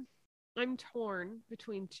 I'm torn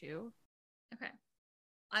between two. Okay.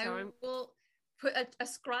 I So I'm will put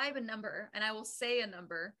ascribe a number and I will say a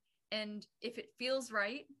number. And if it feels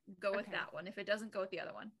right, go with okay. that one. If it doesn't, go with the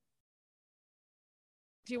other one.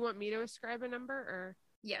 Do you want me to ascribe a number or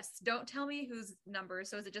Yes. Don't tell me whose number.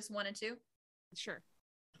 So is it just 1 and 2? sure.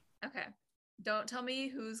 Okay. Don't tell me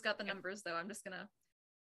who's got the Okay. numbers though. I'm just gonna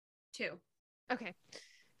 2. Okay.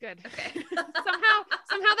 Good. Okay.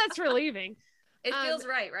 somehow that's relieving. It feels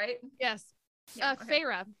right? Yes. Yeah. Okay.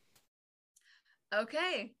 Feyre.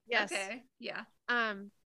 Okay. Yes. Okay. Yeah.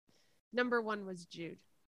 Number 1 was Jude.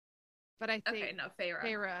 But I think Okay, no, Feyre.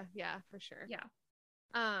 Feyre, yeah, for sure. Yeah.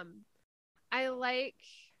 I like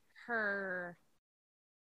her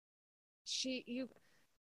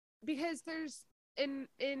because there's in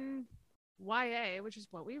YA, which is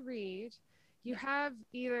what we read, you have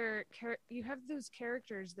you have those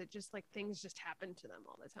characters that just like things just happen to them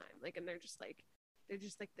all the time. Like and they're just like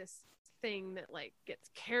this thing that like gets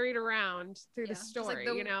carried around through the story,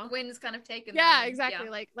 like you know? the wind's kind of taken Yeah, them. exactly.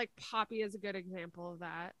 Yeah. Like Poppy is a good example of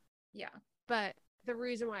that. Yeah. But the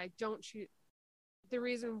reason why I choose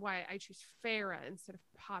Feyre instead of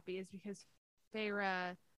Poppy is because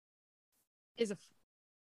Feyre is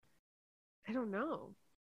I don't know.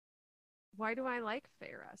 Why do I like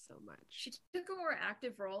Feyre so much? She took a more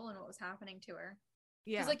active role in what was happening to her.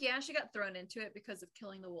 Yeah. Because, like, yeah, she got thrown into it because of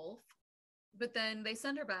killing the wolf. But then they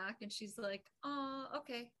send her back and she's like, oh,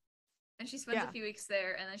 okay. And she spends a few weeks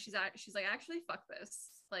there and then she's like, actually, fuck this.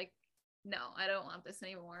 Like, no, I don't want this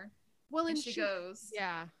anymore. Well, and she goes.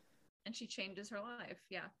 Yeah. And she changes her life.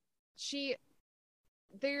 Yeah.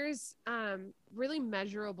 There's really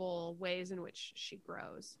measurable ways in which she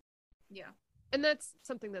grows. Yeah. And that's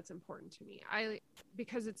something that's important to me.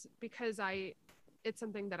 It's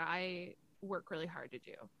something that I work really hard to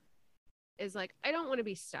do. Is like I don't want to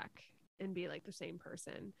be stuck and be like the same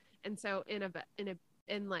person. And so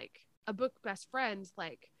in like a book Best Friends,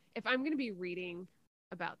 like if I'm going to be reading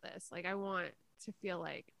about this, like I want to feel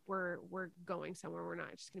like we're going somewhere. We're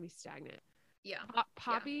not just going to be stagnant. Yeah.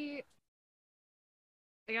 Poppy.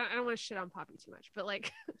 Yeah. I don't want to shit on Poppy too much, but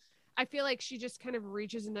like I feel like she just kind of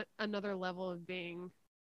reaches another level of being.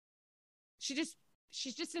 She's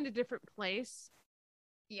just in a different place.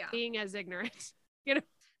 Yeah. Being as ignorant, you know.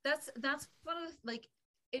 That's one of the, like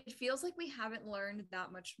it feels like we haven't learned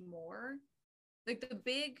that much more. Like the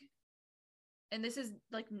big, and this is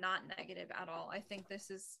like not negative at all. I think this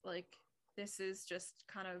is just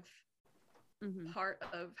kind of part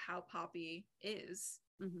of how Poppy is.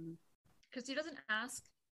 Because she doesn't ask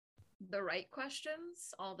the right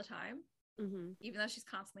questions all the time, even though she's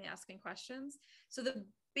constantly asking questions. So the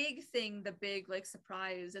big like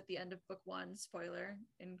surprise at the end of book 1, spoiler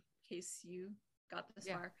in case you got this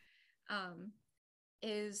far,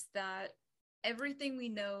 is that everything we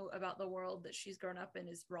know about the world that she's grown up in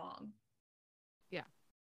is wrong. Yeah.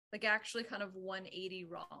 Like actually kind of 180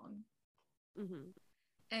 wrong.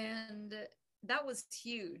 And that was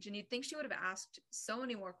huge. And you'd think she would have asked so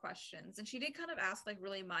many more questions. And she did kind of ask like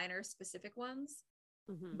really minor specific ones.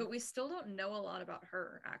 But we still don't know a lot about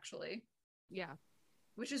her actually. Yeah.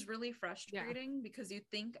 Which is really frustrating because you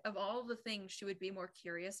think of all the things she would be more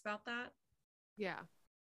curious about that. Yeah.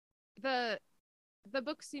 The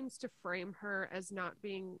book seems to frame her as not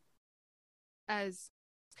being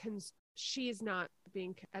she's not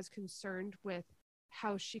being as concerned with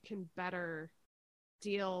how she can better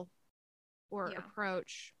deal or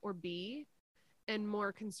approach or be, and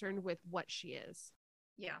more concerned with what she is.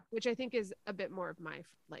 Yeah. Which I think is a bit more of my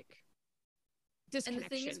like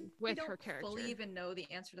disconnection with her character. Fully even know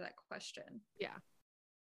the answer to that question. Yeah.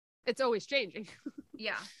 it's always changing.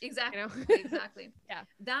 Yeah, exactly. You know? Exactly. Yeah.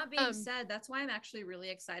 That being said, that's why I'm actually really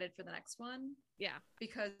excited for the next one. Yeah.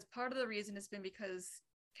 Because part of the reason has been because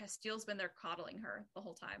Castile's been there coddling her the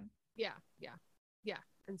whole time. Yeah. Yeah. Yeah.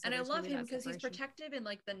 And, so and I love him because he's protective in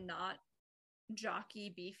like the not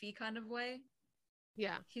jockey beefy kind of way.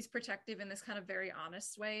 Yeah. He's protective in this kind of very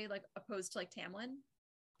honest way, like opposed to like Tamlin.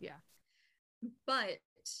 Yeah. But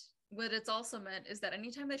what it's also meant is that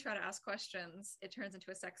anytime they try to ask questions, it turns into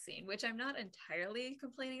a sex scene, which I'm not entirely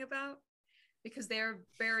complaining about because they are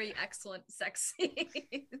very excellent sex scenes.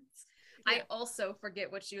 Yeah. I also forget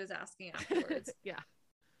what she was asking afterwards. Yeah.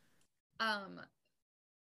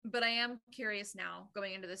 But I am curious now,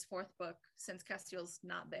 going into this fourth book, since Castile's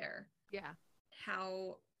not there. Yeah.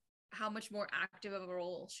 How much more active of a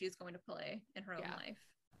role she's going to play in her own life.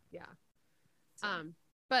 Yeah. So.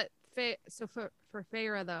 But so for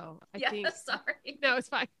Feyre though, I think sorry. No, it's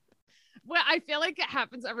fine. Well, I feel like it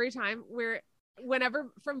happens every time where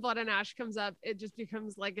whenever From Blood and Ash comes up, it just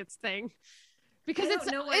becomes like its thing. Because it's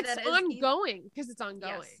ongoing. Because it's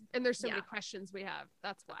ongoing. Yes. And there's so many questions we have.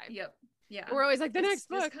 That's why. Yep. Yeah. We're always like the next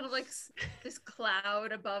book. There's kind of like this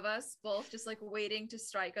cloud above us, both just like waiting to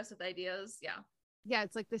strike us with ideas. Yeah. Yeah,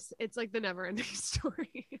 it's like this, it's like the never ending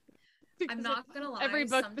story. I'm not gonna lie. Every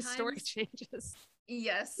book the story changes.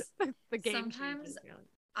 Yes. The game sometimes changes.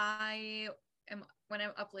 I am when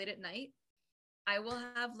I'm up late at night, I will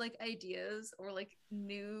have like ideas or like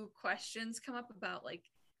new questions come up about like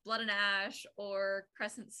Blood and Ash or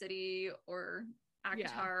Crescent City or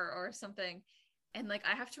ACOTAR or something. And like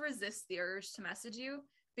I have to resist the urge to message you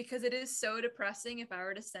because it is so depressing if I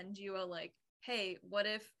were to send you a like, hey, what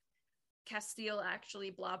if Castile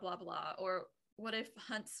actually blah blah blah, or what if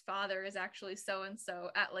Hunt's father is actually so and so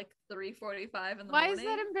at like 3:45 in the morning? Why is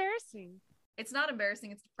that embarrassing? It's not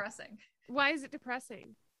embarrassing, it's depressing. Why is it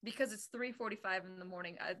depressing? Because it's 3:45 in the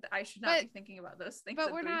morning. I should not be thinking about those things at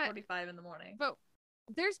 3:45 in the morning. But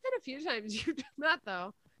there's been a few times you've done that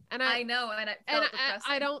though. And I know, and it felt depressing.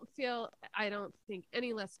 I don't think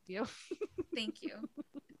any less of you. Thank you.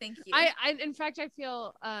 Thank you. I in fact I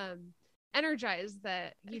feel energized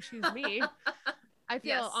that you choose me. I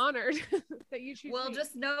feel honored that you choose me. Well,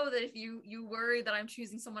 just know that if you worry that I'm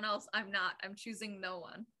choosing someone else, I'm not. I'm choosing no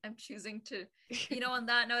one. I'm choosing to, on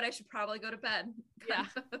that note, I should probably go to bed. Yeah.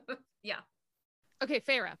 Yeah. Okay,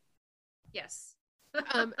 Feyre. Yes.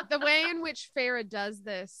 The way in which Feyre does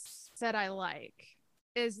this that I like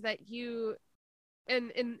is that you,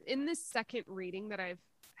 and in this second reading that I've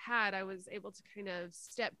had, I was able to kind of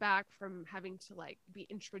step back from having to like be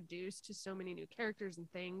introduced to so many new characters and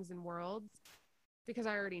things and worlds, because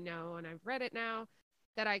I already know and I've read it now,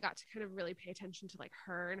 that I got to kind of really pay attention to like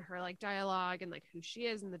her and her like dialogue and like who she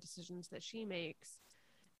is and the decisions that she makes.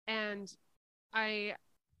 And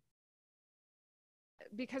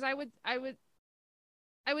because I would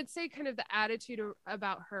say kind of the attitude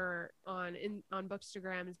about her on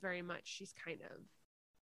Bookstagram is very much, she's kind of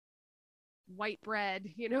white bread,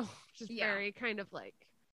 just very kind of like,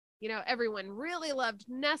 everyone really loved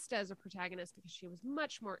Nesta as a protagonist because she was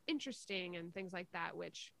much more interesting and things like that,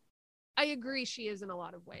 which I agree she is in a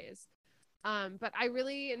lot of ways. But I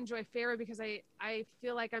really enjoy Feyre because I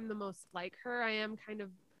feel like I'm the most like her. I am kind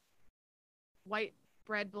of white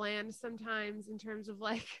bread bland sometimes in terms of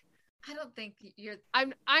like, I don't think you're.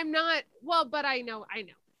 I'm not. Well, but I know.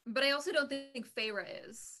 But I also don't think Feyre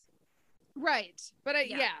is. Right. But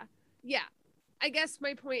yeah. I guess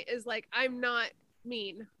my point is like I'm not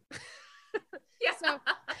mean. Yeah. So,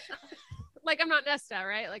 like I'm not Nesta,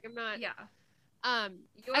 right? Like I'm not. Yeah.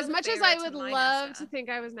 As much as I would love to think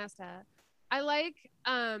I was Nesta, I like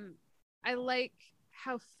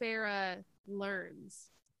how Feyre learns.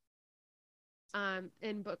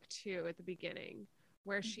 In book 2 at the beginning,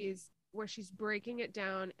 where she's breaking it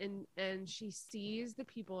down and she sees the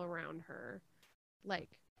people around her,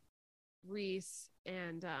 like Rhys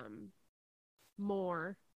and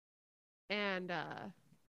Mor, and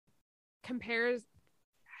compares,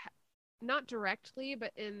 not directly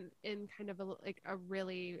but in kind of a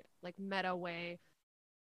really like meta way,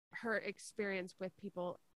 her experience with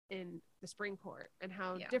people in the Spring Court and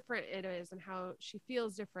how different it is and how she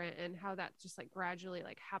feels different and how that just like gradually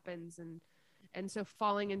like happens, and so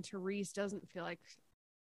falling into Rhys doesn't feel like,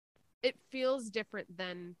 it feels different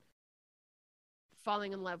than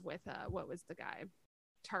falling in love with what was the guy,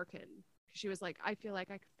 Tarkin. She was like, I feel like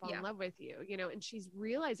I could fall in love with you, and she's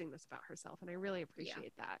realizing this about herself, and I really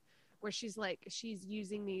appreciate that, where she's like, she's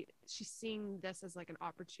seeing this as like an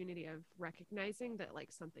opportunity of recognizing that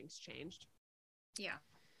like something's changed. Yeah,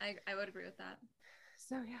 I would agree with that.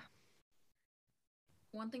 So yeah,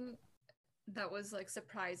 one thing that was like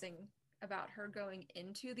surprising about her going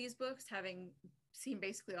into these books, having seen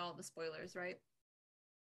basically all the spoilers, right?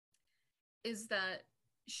 Is that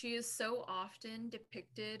she is so often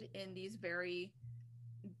depicted in these very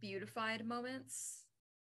beautified moments.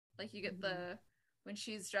 Like you get the when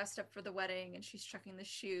she's dressed up for the wedding and she's chucking the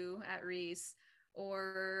shoe at Rhys,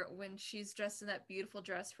 or when she's dressed in that beautiful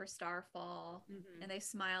dress for Starfall and they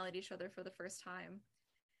smile at each other for the first time.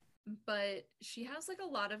 But she has like a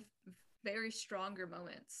lot of very stronger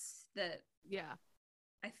moments that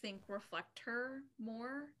I think reflect her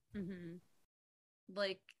more.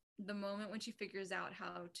 Like the moment when she figures out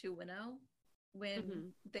how to winnow,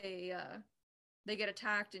 when they get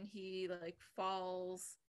attacked and he like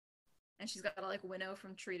falls and she's got to like winnow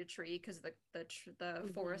from tree to tree because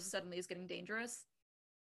the forest suddenly is getting dangerous.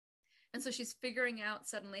 And so she's figuring out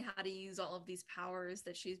suddenly how to use all of these powers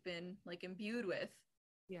that she's been like imbued with.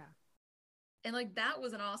 Yeah. And like that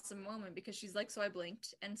was an awesome moment because she's like, so I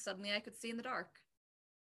blinked and suddenly I could see in the dark.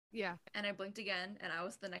 Yeah. And I blinked again and I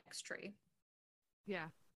was the next tree. Yeah.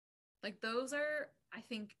 Like those are, I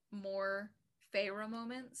think, more Feyre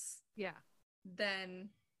moments. Yeah. Than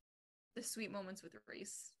the sweet moments with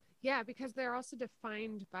Rhys. Yeah, because they're also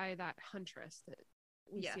defined by that huntress that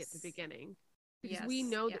we see at the beginning. Because we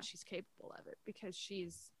know that she's capable of it because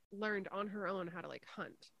she's learned on her own how to like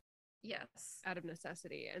hunt. Yes. Out of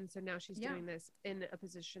necessity. And so now she's doing this in a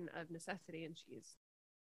position of necessity and she's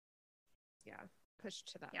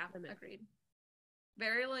pushed to that limit. Agreed.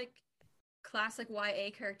 Very like classic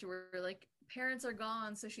YA character where like parents are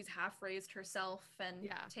gone, so she's half raised herself and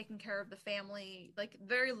taking care of the family, like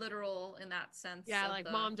very literal in that sense. Yeah,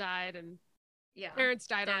 like mom died and parents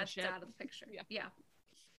died on ship. Out of the picture. Yeah.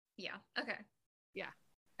 Okay. Yeah,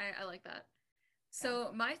 I like that.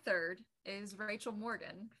 So my third is Rachel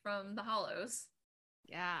Morgan from The Hollows.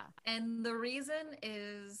 Yeah, and the reason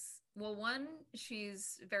is, well, one,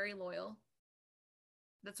 she's very loyal.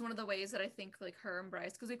 That's one of the ways that I think like her and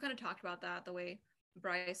Bryce, because we've kind of talked about that, the way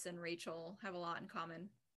Bryce and Rachel have a lot in common.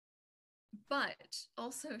 But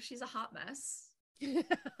also she's a hot mess.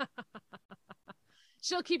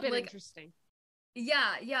 She'll keep it interesting.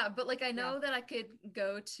 Yeah, but like I know that I could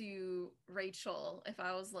go to Rachel if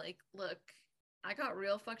I was like, look, I got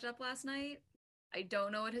real fucked up last night. I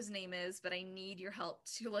don't know what his name is, but I need your help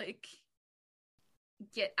to like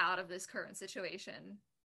get out of this current situation.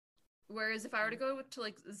 Whereas if I were to go to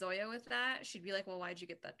like Zoya with that, she'd be like, well, why'd you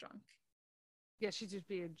get that drunk? Yeah, she'd just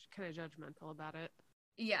be kind of judgmental about it.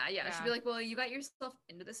 Yeah. She'd be like, well, you got yourself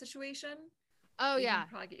into the situation. Oh, you yeah. can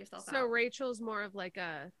probably get yourself out. So Rachel's more of like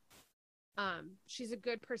a, she's a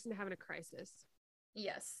good person to have in a crisis.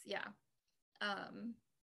 Yes, yeah.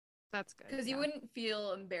 That's good. Because you wouldn't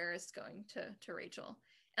feel embarrassed going to Rachel.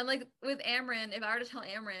 And like with Amren, if I were to tell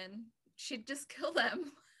Amren, she'd just kill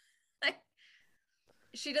them. Like,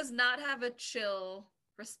 she does not have a chill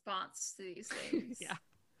response to these things. Yeah.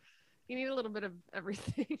 You need a little bit of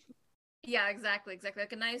everything. Yeah, exactly.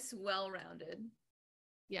 Like a nice, well-rounded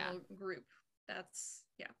group. That's,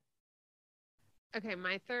 Okay,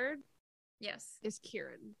 my third is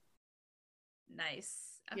Kieran.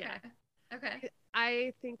 Nice. Okay. Yeah. Okay.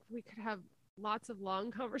 I think we could have lots of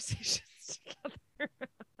long conversations together.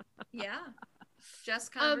 Yeah.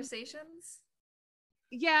 Just conversations?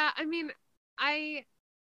 Yeah, I mean, I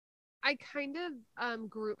kind of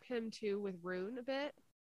group him too with Rune a bit.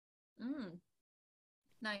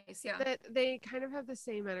 Nice, yeah. That they kind of have the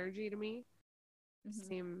same energy to me.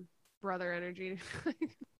 Same brother energy.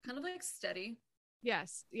 Kind of like steady.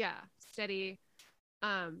 Yes, yeah. Steady.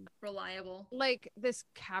 Reliable. Like this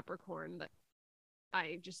Capricorn that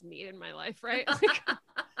I just need in my life, right?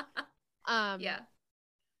 Yeah.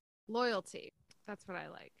 Loyalty. That's what I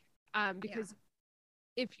like. Because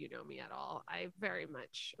if you know me at all, I very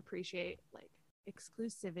much appreciate like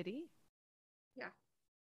exclusivity. Yeah.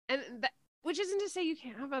 And that, which isn't to say you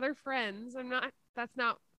can't have other friends. That's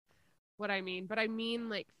not what I mean, but I mean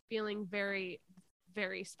like feeling very,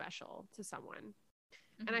 very special to someone.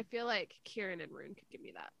 And I feel like Kieran and Rune could give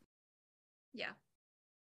me that. Yeah.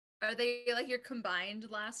 Are they like your combined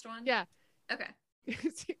last one? Yeah. Okay.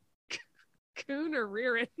 Coon or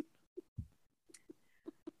Rearin?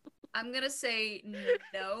 I'm gonna say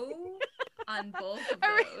no on both of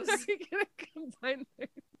those. Are we gonna combine their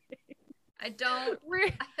names? I don't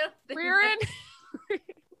think Rearin.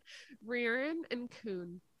 Rearin and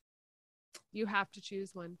Coon. You have to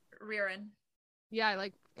choose one. Rearin. Yeah, I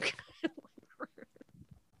like.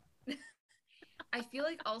 I feel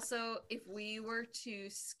like also if we were to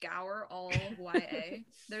scour all of YA,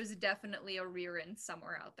 there's definitely a Rearin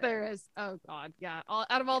somewhere out there. There is. Oh God, yeah.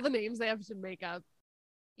 Out of all the names they have to make up.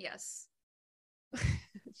 Yes.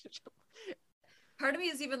 Part of me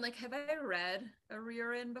is even like, have I read a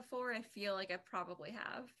Riordan before? I feel like I probably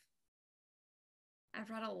have. I've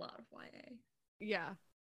read a lot of YA. Yeah.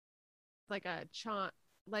 Like a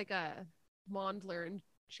like a Mondler and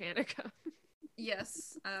Channica.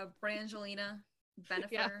 Yes, Brangelina, Yeah.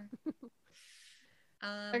 Benifer.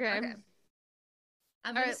 Okay. Okay. I'm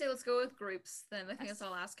All gonna right. say let's go with groups. Then I think Yes. it's our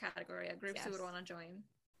last category. Groups who Yes. would want to join.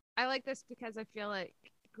 I like this because I feel like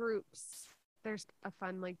groups, there's a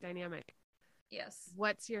fun like dynamic. Yes,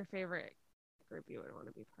 What's your favorite group you would want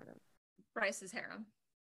to be part of? Bryce's harem.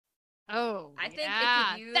 Oh, I think it could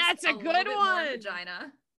yeah. use That's a a little good bit more one.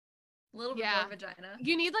 vagina. A little bit more Yeah. vagina.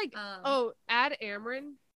 You need like, Um, oh, add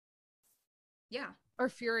Amryn yeah, or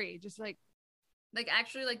Fury. Just like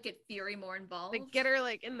actually like get Fury more involved. get her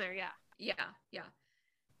like in there. Yeah. Yeah, yeah.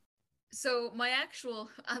 So my actual,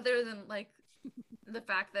 other than like the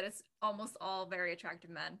fact that it's almost all very attractive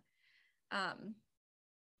men, um,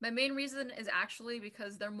 my main reason is actually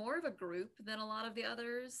because they're more of a group than a lot of the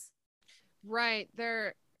others. Right.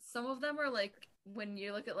 They're Some of them are like when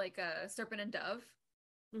you look at like a Serpent and Dove,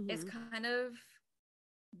 it's kind of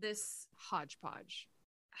this hodgepodge.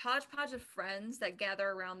 hodgepodge of friends that gather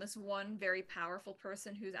around this one very powerful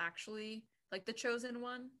person who's actually like the chosen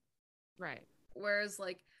one. Right. Whereas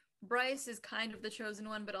like Bryce is kind of the chosen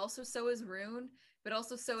one, but also so is Rune, but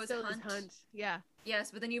also so is Hunt. Yeah. Yes,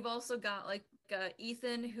 but then you've also got like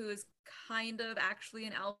Ethan, who is kind of actually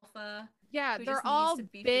an alpha. Yeah. Who just They're needs all to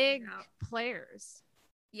be big figured out. players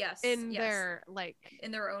Yes, in yes, their like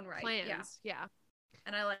in their own right. plans. Yeah.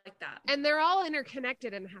 And I like that. And they're all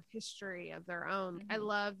interconnected and have history of their own. Mm-hmm. I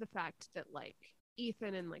love the fact that like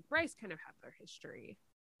Ethan and like Bryce kind of have their history.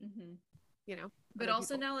 Mm-hmm. You know, but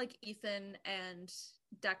also now like Ethan and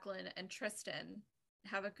Declan and Tristan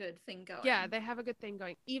have a good thing going. Yeah, they have a good thing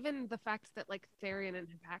going. Even the fact that like Therian and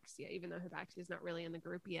Hypaxia, even though Hypaxia is not really in the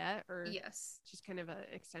group yet, or yes, she's kind of an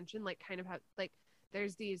extension, like kind of have like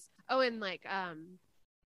there's these and like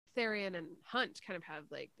Therian and Hunt kind of have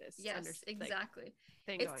like this exactly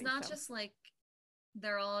thing it's going, not just like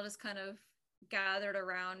they're all just kind of gathered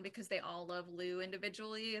around because they all love Lou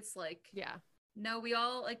individually. It's like no, we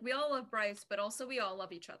all love Bryce, but also we all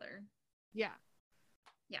love each other.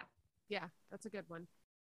 Yeah, that's a good one.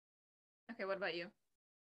 Okay, what about you?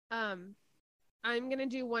 I'm gonna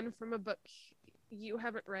do one from a book you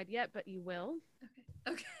haven't read yet, but you will.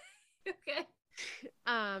 Okay.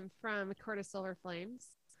 From Court of Silver Flames.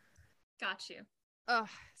 Got you. Oh,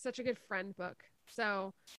 such a good friend book.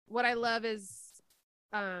 So what I love is,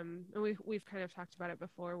 and we've kind of talked about it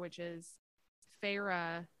before, which is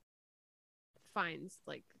Feyre finds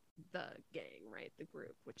like the gang, right? The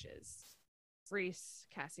group, which is Rhys,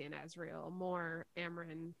 Cassian, Azriel, Mor, Amryn,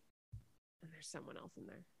 and there's someone else in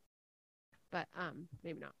there, but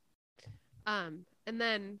maybe not. And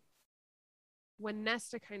then when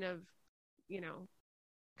Nesta kind of,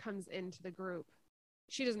 comes into the group,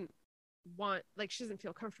 she doesn't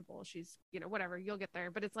feel comfortable. She's, whatever, you'll get there.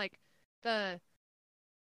 But it's like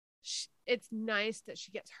it's nice that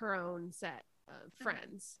she gets her own set of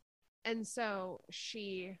friends. And so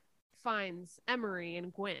she finds Emery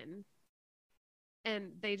and Gwyn,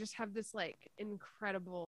 and they just have this like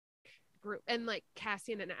incredible group. And like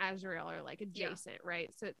Cassian and Azriel are like adjacent,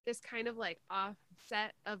 right? So it's this kind of like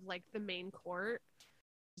offset of like the main court,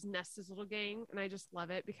 Nesta's little gang, and I just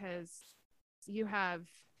love it because you have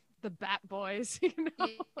the Bat Boys,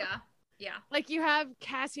 Yeah. Like you have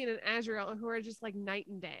Cassian and Azriel who are just like night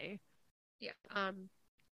and day. Yeah.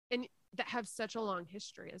 And that have such a long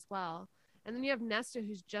history as well. And then you have Nesta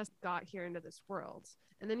who's just got here into this world.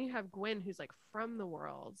 And then you have Gwyn who's like from the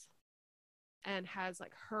world and has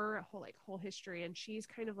like her whole history. And she's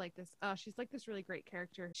kind of like this, she's like this really great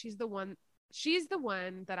character. She's the one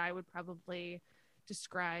that I would probably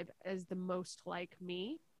describe as the most like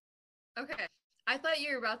me. Okay. I thought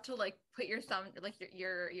you were about to like put your thumb, like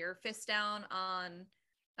your fist down on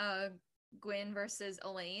Gwyn versus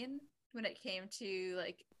Elaine when it came to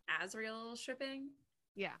like Azriel shipping.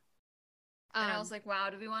 Yeah. And I was like, wow,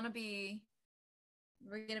 we're gonna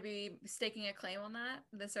be staking a claim on that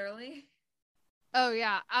this early? Oh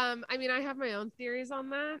yeah. I mean, I have my own theories on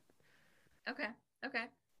that. Okay.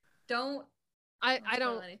 Don't I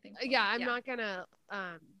don't anything. Yeah, I'm not gonna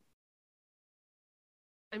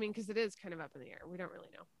I mean, because it is kind of up in the air. We don't really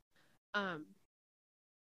know.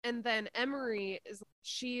 And then Emery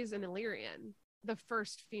she's an Illyrian, the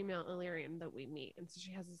first female Illyrian that we meet, and so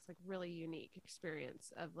she has this like really unique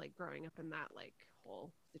experience of like growing up in that like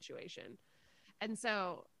whole situation, and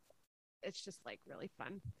so it's just like really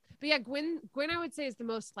fun. But yeah, Gwyn I would say is the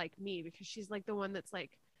most like me because she's like the one that's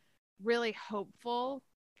like really hopeful,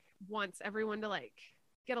 wants everyone to like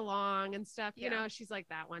get along and stuff. Yeah. You know, she's like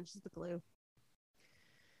that one. She's the glue.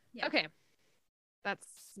 Yeah. Okay. That's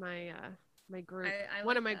my my group. I One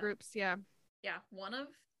like of my that. groups, yeah. Yeah. One of.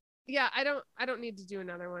 Yeah, I don't need to do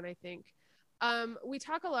another one, I think. We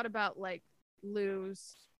talk a lot about like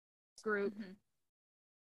Lou's group, Mhm.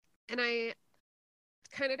 and I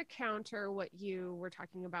kind of to counter what you were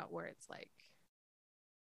talking about, where it's like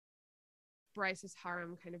Bryce's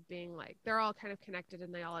harem kind of being like they're all kind of connected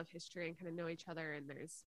and they all have history and kind of know each other, and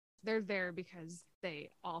they're there because they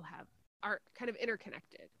all are kind of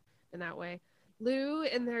interconnected in that way. Lou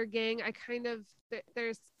and their gang, I kind of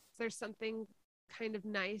there's something kind of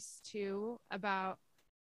nice too about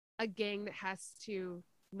a gang that has to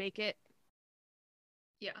make it,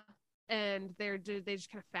 Yeah. and they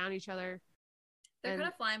just kind of found each other. They're and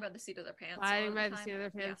kind of flying by the seat of their pants. flying by the seat of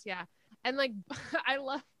their pants, yeah. And like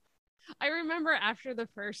I remember after the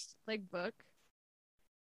first like book,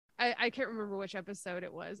 I can't remember which episode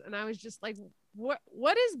it was, and I was just like,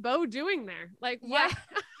 what is Bo doing there? Like, what?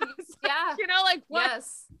 Yeah. You know, like what?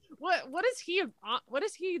 Yes. What is he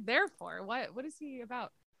there for? What is he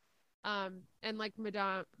about? And like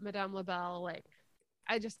Madame Labelle, like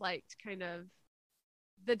I just liked kind of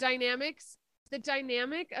the dynamic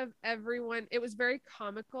of everyone. It was very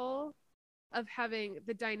comical of having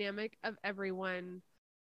the dynamic of everyone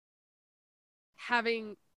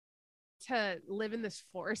having to live in this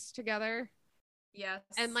forest together. Yes.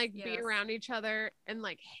 And like be around each other and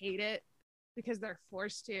like hate it because they're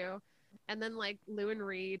forced to. And then like Lou and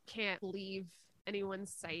Reed can't leave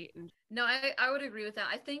anyone's sight. And no, I would agree with that.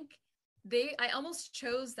 I think I almost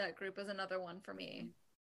chose that group as another one for me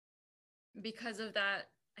because of that.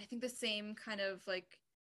 I think the same kind of like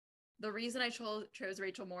the reason I chose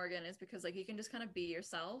Rachel Morgan is because like you can just kind of be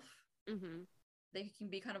yourself. mm-hmm. They can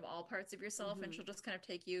be kind of all parts of yourself, Mm-hmm. and she'll just kind of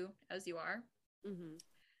take you as you are. Mm-hmm.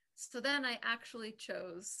 So then I actually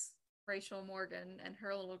chose Rachel Morgan and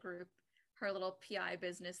her little group, her little PI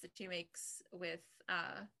business that she makes with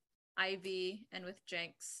Ivy and with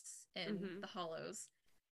Jenks in Mm-hmm. the Hollows,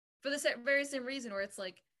 for the very same reason, where it's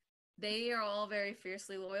like they are all very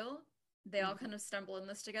fiercely loyal. They all kind of stumble in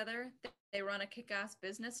this together. They run a kick-ass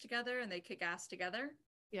business together, and they kick ass together.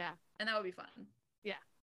 Yeah. And that would be fun. Yeah.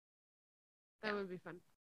 That would be fun.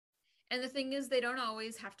 And the thing is, they don't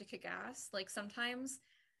always have to kick ass. Like sometimes,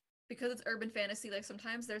 because it's urban fantasy, like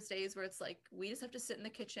sometimes there's days where it's like, we just have to sit in the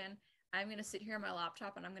kitchen. I'm going to sit here on my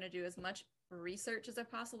laptop and I'm going to do as much research as I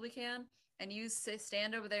possibly can. And you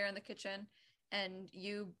stand over there in the kitchen and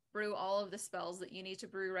you brew all of the spells that you need to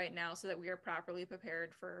brew right now so that we are properly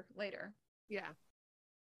prepared for later. Yeah.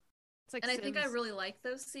 It's like and Sims. I think I really like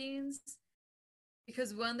those scenes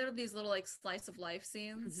because when there are these little like slice of life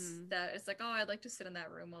scenes that it's like, oh, I'd like to sit in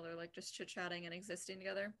that room while they're like just chit-chatting and existing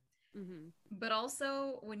together. But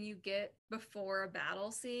also when you get before a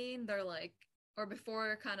battle scene, they're like, or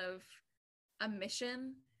before kind of a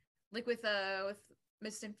mission, like with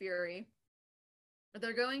Mist and Fury,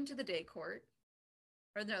 they're going to the day court,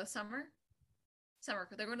 or no, summer,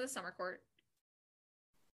 they're going to the summer court,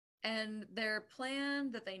 and their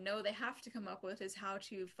plan that they know they have to come up with is how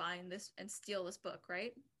to find this and steal this book,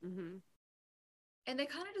 right? And they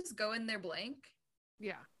kind of just go in there blank.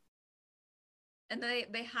 Yeah. And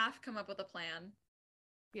they have come up with a plan.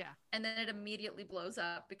 Yeah. And then it immediately blows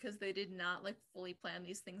up because they did not like fully plan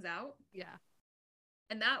these things out. Yeah.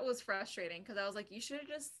 And that was frustrating because I was like, you should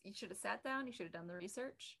have sat down, you should have done the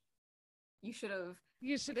research. You should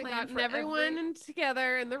have gotten everyone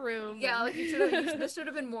together in the room. Yeah, like this should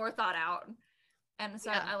have been more thought out. And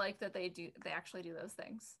so I like that they actually do those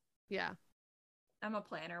things. Yeah. I'm a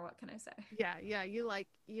planner, what can I say? Yeah, yeah. You like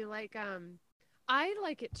I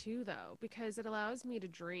like it too though, because it allows me to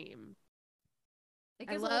dream. It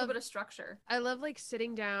gives a little bit of structure. I love like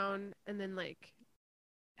sitting down and then like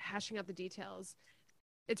hashing out the details.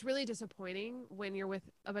 It's really disappointing when you're with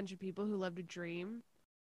a bunch of people who love to dream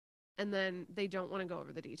and then they don't want to go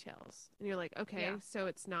over the details. And you're like, okay, so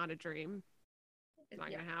it's not a dream. It's not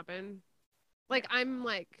going to happen. Like, I'm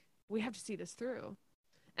like, we have to see this through.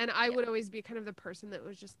 And I would always be kind of the person that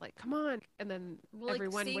was just like, come on. And then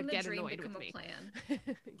everyone would get annoyed with me. Plan.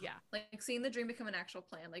 Yeah. Like seeing the dream become an actual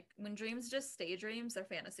plan. Like when dreams just stay dreams, they're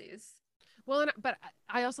fantasies. Well, but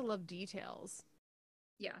I also love details.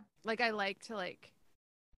 Yeah. Like I like to like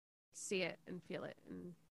see it and feel it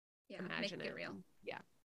and imagine make it real. Yeah.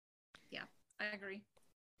 Yeah, I agree.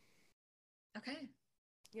 Okay.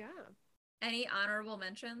 Yeah. Any honorable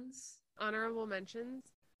mentions? Honorable mentions?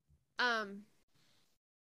 Because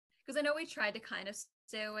I know we tried to kind of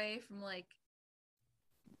stay away from like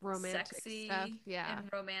romantic sexy stuff. and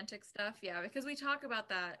romantic stuff. Yeah, because we talk about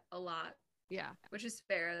that a lot Yeah. which is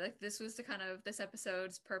fair. Like this was to kind of this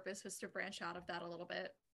episode's purpose was to branch out of that a little bit.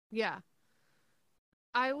 Yeah.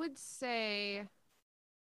 I would say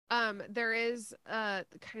there is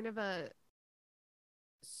kind of a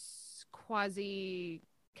quasi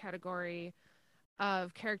category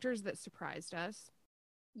of characters that surprised us.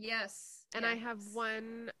 Yes. And I have Yes.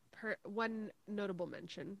 one notable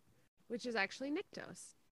mention, which is actually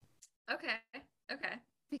Nyktos. Okay. Okay.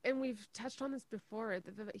 And we've touched on this before,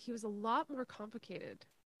 that he was a lot more complicated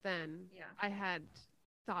than Yeah. I had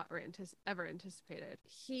thought or ever anticipated.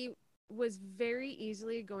 He was very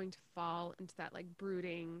easily going to fall into that like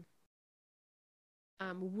brooding,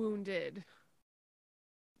 wounded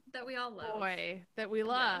That we all love. boy that we Yeah.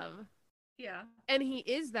 love. Yeah. And he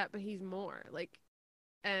is that, but he's more like,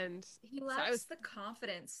 and He so lacks the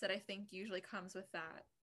confidence that I think usually comes with that.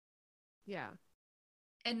 yeah.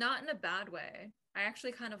 And not in a bad way. I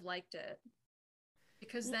actually kind of liked it.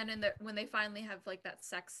 Because Well, then when they finally have like that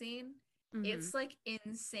sex scene, mhm. it's like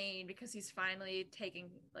insane because he's finally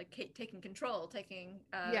taking control, taking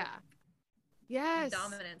Yeah. Yes.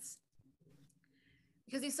 dominance.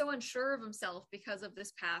 Because he's so unsure of himself because of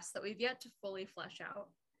this past that we've yet to fully flesh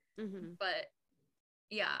out. Hmm. But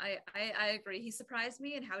yeah, I agree. He surprised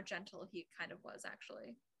me in how gentle he kind of was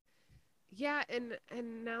actually. Yeah, and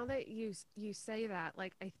now that you say that,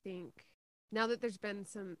 like I think now that there's been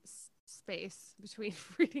some space between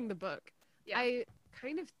reading the book, Yeah. I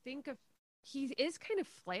kind of think of he is kind of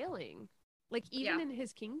flailing, like even Yeah. in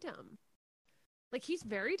his kingdom. Like he's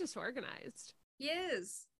very disorganized He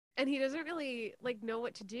is. and he doesn't really like know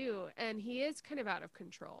what to do and he is kind of out of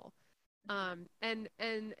control. And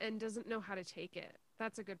doesn't know how to take it.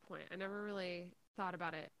 That's a good point. I never really thought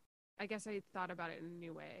about it. I guess I thought about it in a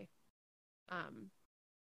new way. Um,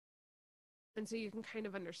 and so you can kind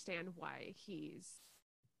of understand why he's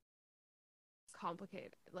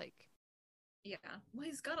complicated. Like, Yeah. Well,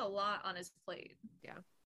 he's got a lot on his plate. yeah,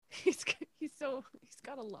 he's he's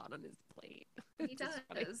got a lot on his plate. He It's just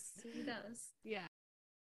funny. does. He does. Yeah,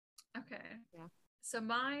 Okay. yeah. So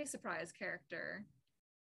my surprise character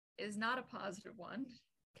is not a positive one.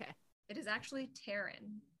 Okay. It is actually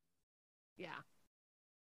Taryn. Yeah,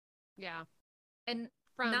 yeah. And not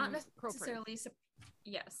From Crow Prince. necessarily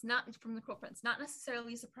yes, not from the Cruel Prince. Not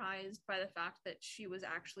necessarily surprised by the fact that she was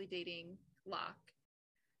actually dating Locke,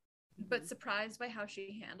 Mm-hmm. but surprised by how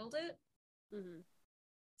she handled it. Mm-hmm.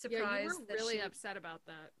 Yeah, you were Surprised that really she upset about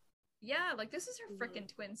that. yeah, like this is her Mm-hmm. freaking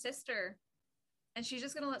twin sister. And she's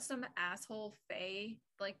just gonna let some asshole Faye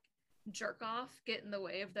like jerk off get in the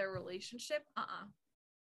way of their relationship.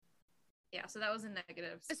 Yeah, so that was a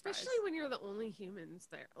negative Especially surprise. when you're the only humans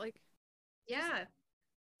there. Like, just Yeah,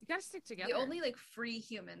 you gotta stick the together. only like free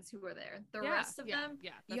humans who are there. The Yeah, rest of yeah, them,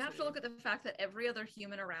 yeah. you That's have what to I look mean. at the fact that every other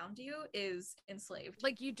human around you is enslaved.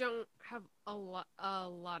 Like you don't have a lot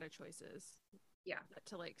of choices Yeah,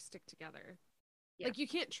 to like stick together. yeah. Like you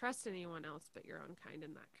can't trust anyone else but your own kind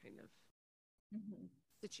in that kind of Hmm.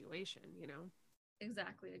 situation, you know?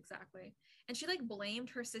 Exactly, exactly. And she like blamed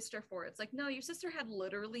her sister for it. It's like, no, your sister had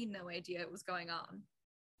literally no idea it was going on.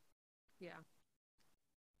 Yeah.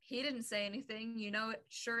 He didn't say anything. You know,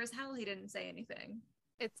 sure as hell he didn't say anything.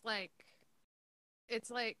 It's like it's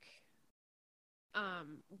like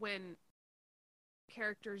when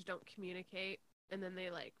characters don't communicate and then they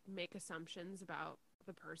like make assumptions about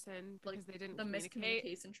the person Like because they didn't the communicate.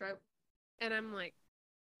 miscommunication trope. And I'm like,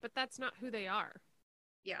 but that's not who they are,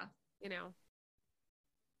 Yeah, you know?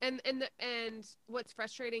 And what's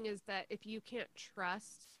frustrating is that if you can't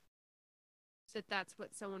trust that that's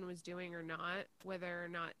what someone was doing or not, whether or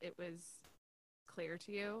not it was clear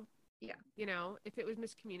to you, yeah, you know, if it was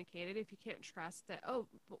miscommunicated, if you can't trust that, oh,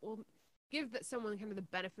 but we'll give that someone kind of the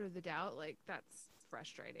benefit of the doubt, like that's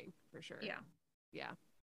frustrating for sure. yeah. Yeah.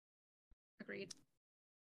 Agreed.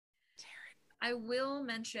 Taryn. I will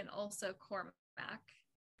mention also Cormac.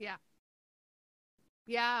 Yeah.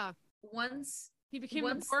 Yeah. Once He became the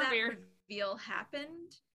once that Boromir. reveal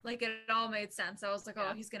happened, like it all made sense. I was like, oh,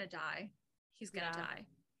 Yeah. he's gonna die. He's gonna Yeah. die.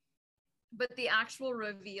 But the actual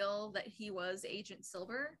reveal that he was Agent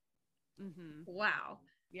Silver, Mm-hmm. wow.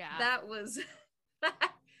 Yeah. That was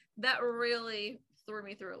that really threw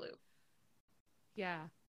me through a loop. Yeah.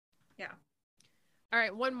 Yeah. All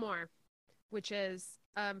right, one more, which is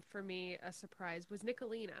for me a surprise was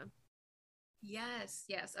Nicolina. Yes,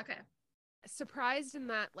 yes. Okay. Surprised in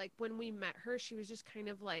that like when we met her, she was just kind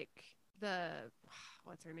of like the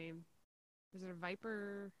what's her name? Was it a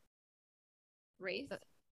Viper? Wraith. The,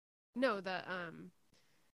 no,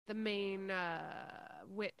 the main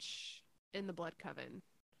witch in the Blood Coven.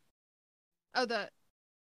 Oh, the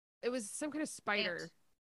it was some kind of spider. Ant.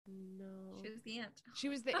 No. She was the ant. She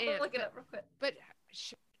was the I'll ant. look it up real quick. But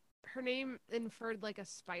her name inferred like a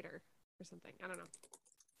spider or something. I don't know.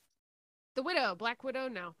 The Widow, Black Widow?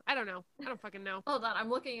 No, I don't know. I don't fucking know. Hold on, I'm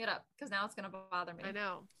looking it up because now it's gonna bother me. I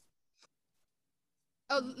know.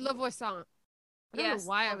 Oh, Le Voisin. I don't know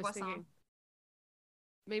why I was thinking.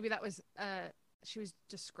 Maybe that was she was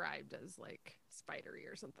described as like spidery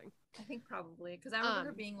or something. I think probably because I remember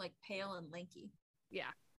her being like pale and lanky.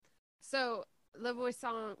 Yeah. So Le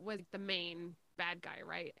Voisin was the main bad guy,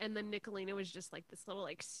 right? And then Nicolina was just like this little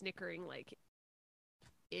like snickering like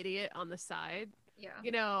idiot on the side. Yeah.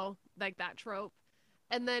 You know, like that trope.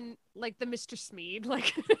 And then like the Mr. Smeed,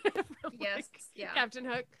 like from, yes, like, yeah. Captain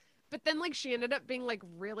Hook. But then like she ended up being like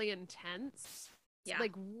really intense. Yeah.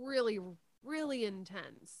 Like really, really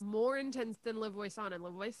intense. More intense than Le Voisin, and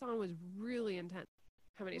Le Voisin was really intense.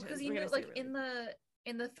 How many times? Because you knew like really?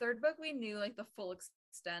 in the third book we knew like the full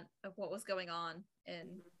extent of what was going on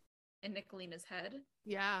in Nicolina's head.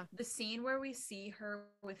 Yeah. The scene where we see her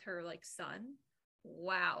with her like son.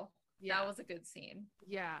 Wow. Yeah. That was a good scene.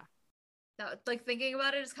 Yeah. That, like thinking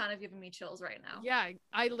about it is kind of giving me chills right now. Yeah,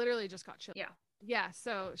 I literally just got chills. Yeah. Yeah,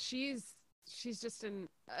 so she's just an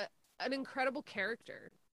incredible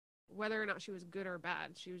character. Whether or not she was good or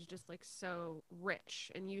bad, she was just like so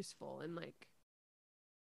rich and useful and like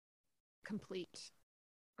complete.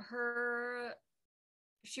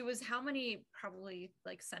 She was how many, probably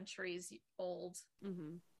like centuries old.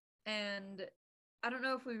 Mm-hmm. And I don't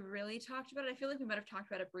know if we really talked about it. I feel like we might have talked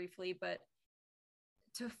about it briefly, but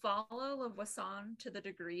to follow Le Voisin to the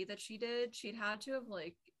degree that she did, she'd had to have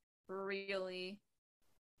like really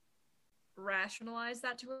rationalized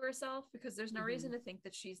that to herself, because there's no reason to think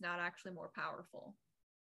that she's not actually more powerful.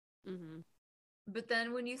 Mm-hmm. But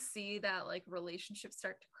then when you see that like relationships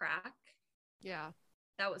start to crack, yeah,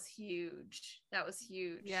 that was huge.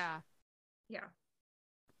 Yeah.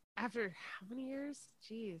 After how many years?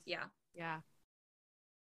 Jeez. Yeah.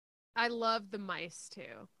 I love the mice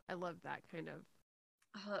too. I love that kind of.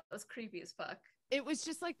 Oh, that was creepy as fuck. It was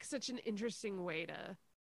just like such an interesting way to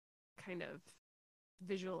kind of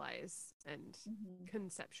visualize and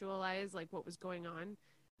conceptualize like what was going on.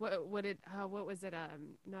 What was it?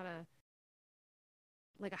 Not a,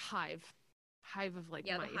 like a hive of like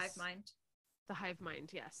mice. The hive mind. The hive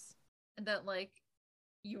mind, yes. And that like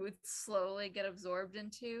you would slowly get absorbed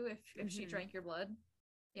into if she drank your blood.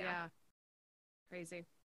 Yeah. Crazy.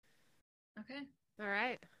 Okay. All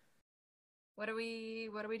right. What are we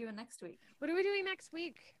doing next week?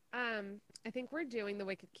 I think we're doing The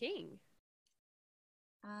Wicked King.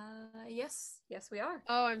 Yes, we are.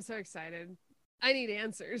 Oh, I'm so excited. I need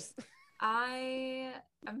answers. I'm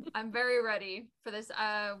very ready for this.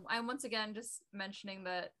 I'm once again just mentioning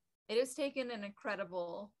that it has taken an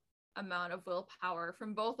incredible amount of willpower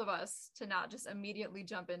from both of us to not just immediately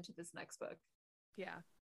jump into this next book. Yeah.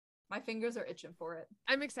 My fingers are itching for it.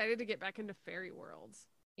 I'm excited to get back into fairy worlds.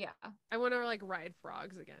 Yeah. I want to like ride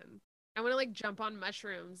frogs again. I want to like jump on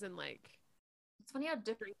mushrooms and like. It's funny how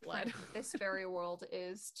different this fairy world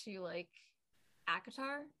is to like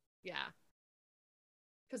ACOTAR. Yeah.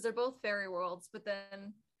 Because they're both fairy worlds, but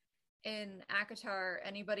then in ACOTAR,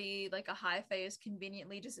 anybody like a high fae is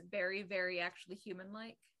conveniently just very, very actually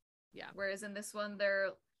human-like. Yeah. Whereas in this one,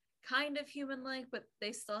 they're kind of human-like, but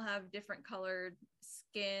they still have different colored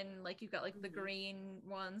skin. Like you've got like the green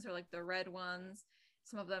ones or like the red ones.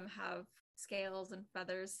 Some of them have scales and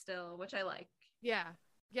feathers still, which I like. Yeah.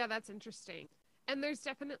 Yeah, that's interesting. And there's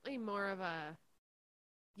definitely more of a,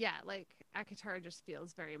 yeah, like ACOTAR just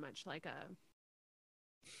feels very much like a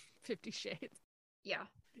 50 Shades. Yeah.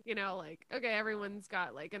 You know, like, okay, everyone's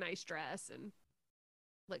got like a nice dress and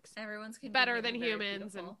looks everyone's better than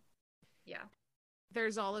humans. Beautiful. And yeah.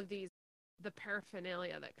 There's all of the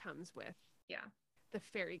paraphernalia that comes with the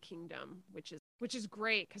fairy kingdom, which is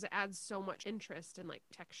great because it adds so much interest and like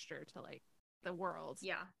texture to like the world.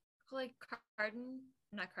 Yeah. Like Carden's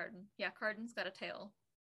got a tail.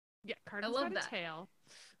 Yeah, Carden's got a tail.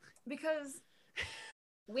 Because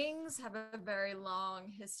wings have a very long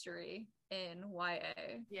history in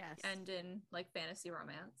YA. Yes. And in like fantasy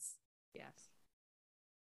romance. Yes.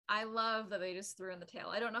 I love that they just threw in the tail.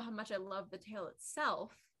 I don't know how much I love the tail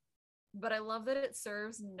itself, but I love that it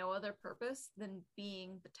serves no other purpose than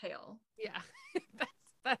being the tail. Yeah.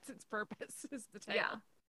 that's its purpose, is the tail. Yeah.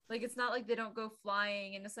 Like it's not like they don't go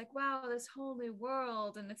flying and it's like, wow, this whole new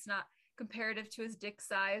world, and it's not comparative to his dick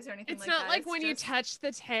size or anything like that. It's not like when you touch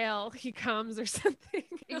the tail, he comes or something.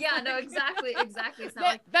 Yeah, no, exactly. It's not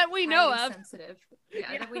like that we know of. Sensitive.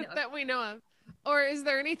 Yeah, that we know of. Or is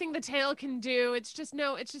there anything the tail can do? It's just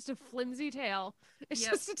a flimsy tail. It's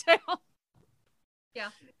just a tail. Yeah.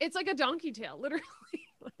 It's like a donkey tail, literally.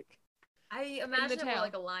 I the imagine it more tail.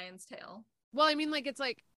 like a lion's tail. Well, I mean, like it's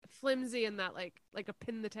like flimsy in that like a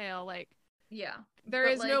pin the tail. Like Yeah, there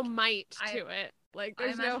but is no like might I to it. Like I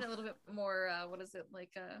there's imagine no it a little bit more. What is it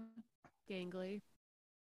like? gangly.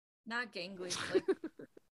 Not gangly, like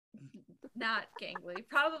not gangly.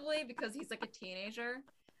 Probably because he's like a teenager,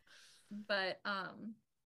 but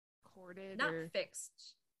Corded not or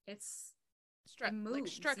fixed. It's it like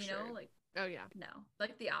moves, you structured. know, like Oh yeah. no,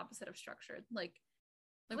 like the opposite of structured. Like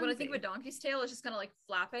when I think of a Flimsy. donkey's tail, it's just kind of like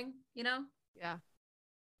flapping, you know. Yeah.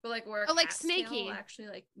 But like where a Oh, like cat's tail will snaky. actually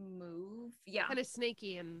like move. Yeah, Kind of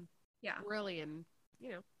snaky and yeah, whirly and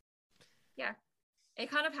you know yeah. It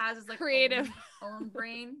kind of has its like creative. own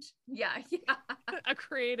brain. Yeah, yeah. A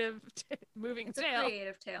creative moving It's a tail.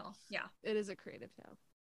 creative tail. Yeah. It is a creative tail.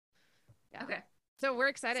 Yeah. Okay. So we're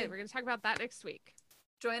excited. So We're going to talk about that next week.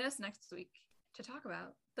 join us next week to talk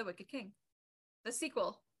about The Wicked King, the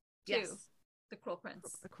sequel to Yes. The Cruel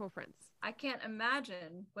Prince. The Cruel Prince. I can't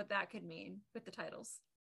imagine what that could mean with the titles.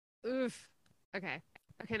 Oof. Okay.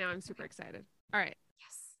 Okay, now I'm super excited. All right.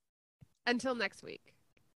 Yes. Until next week.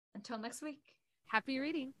 Until next week. Happy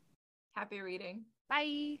reading. Happy reading.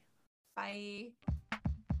 Bye. Bye.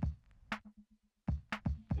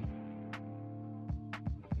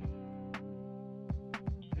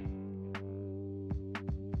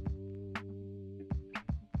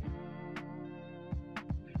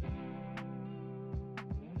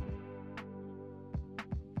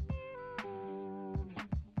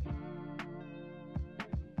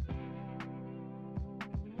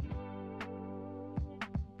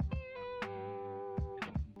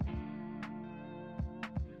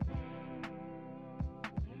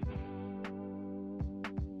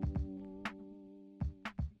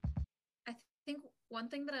 I think one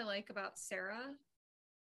thing that I like about Sarah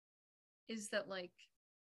is that like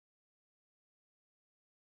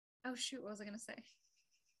oh shoot, what was I gonna say?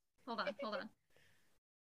 Hold on.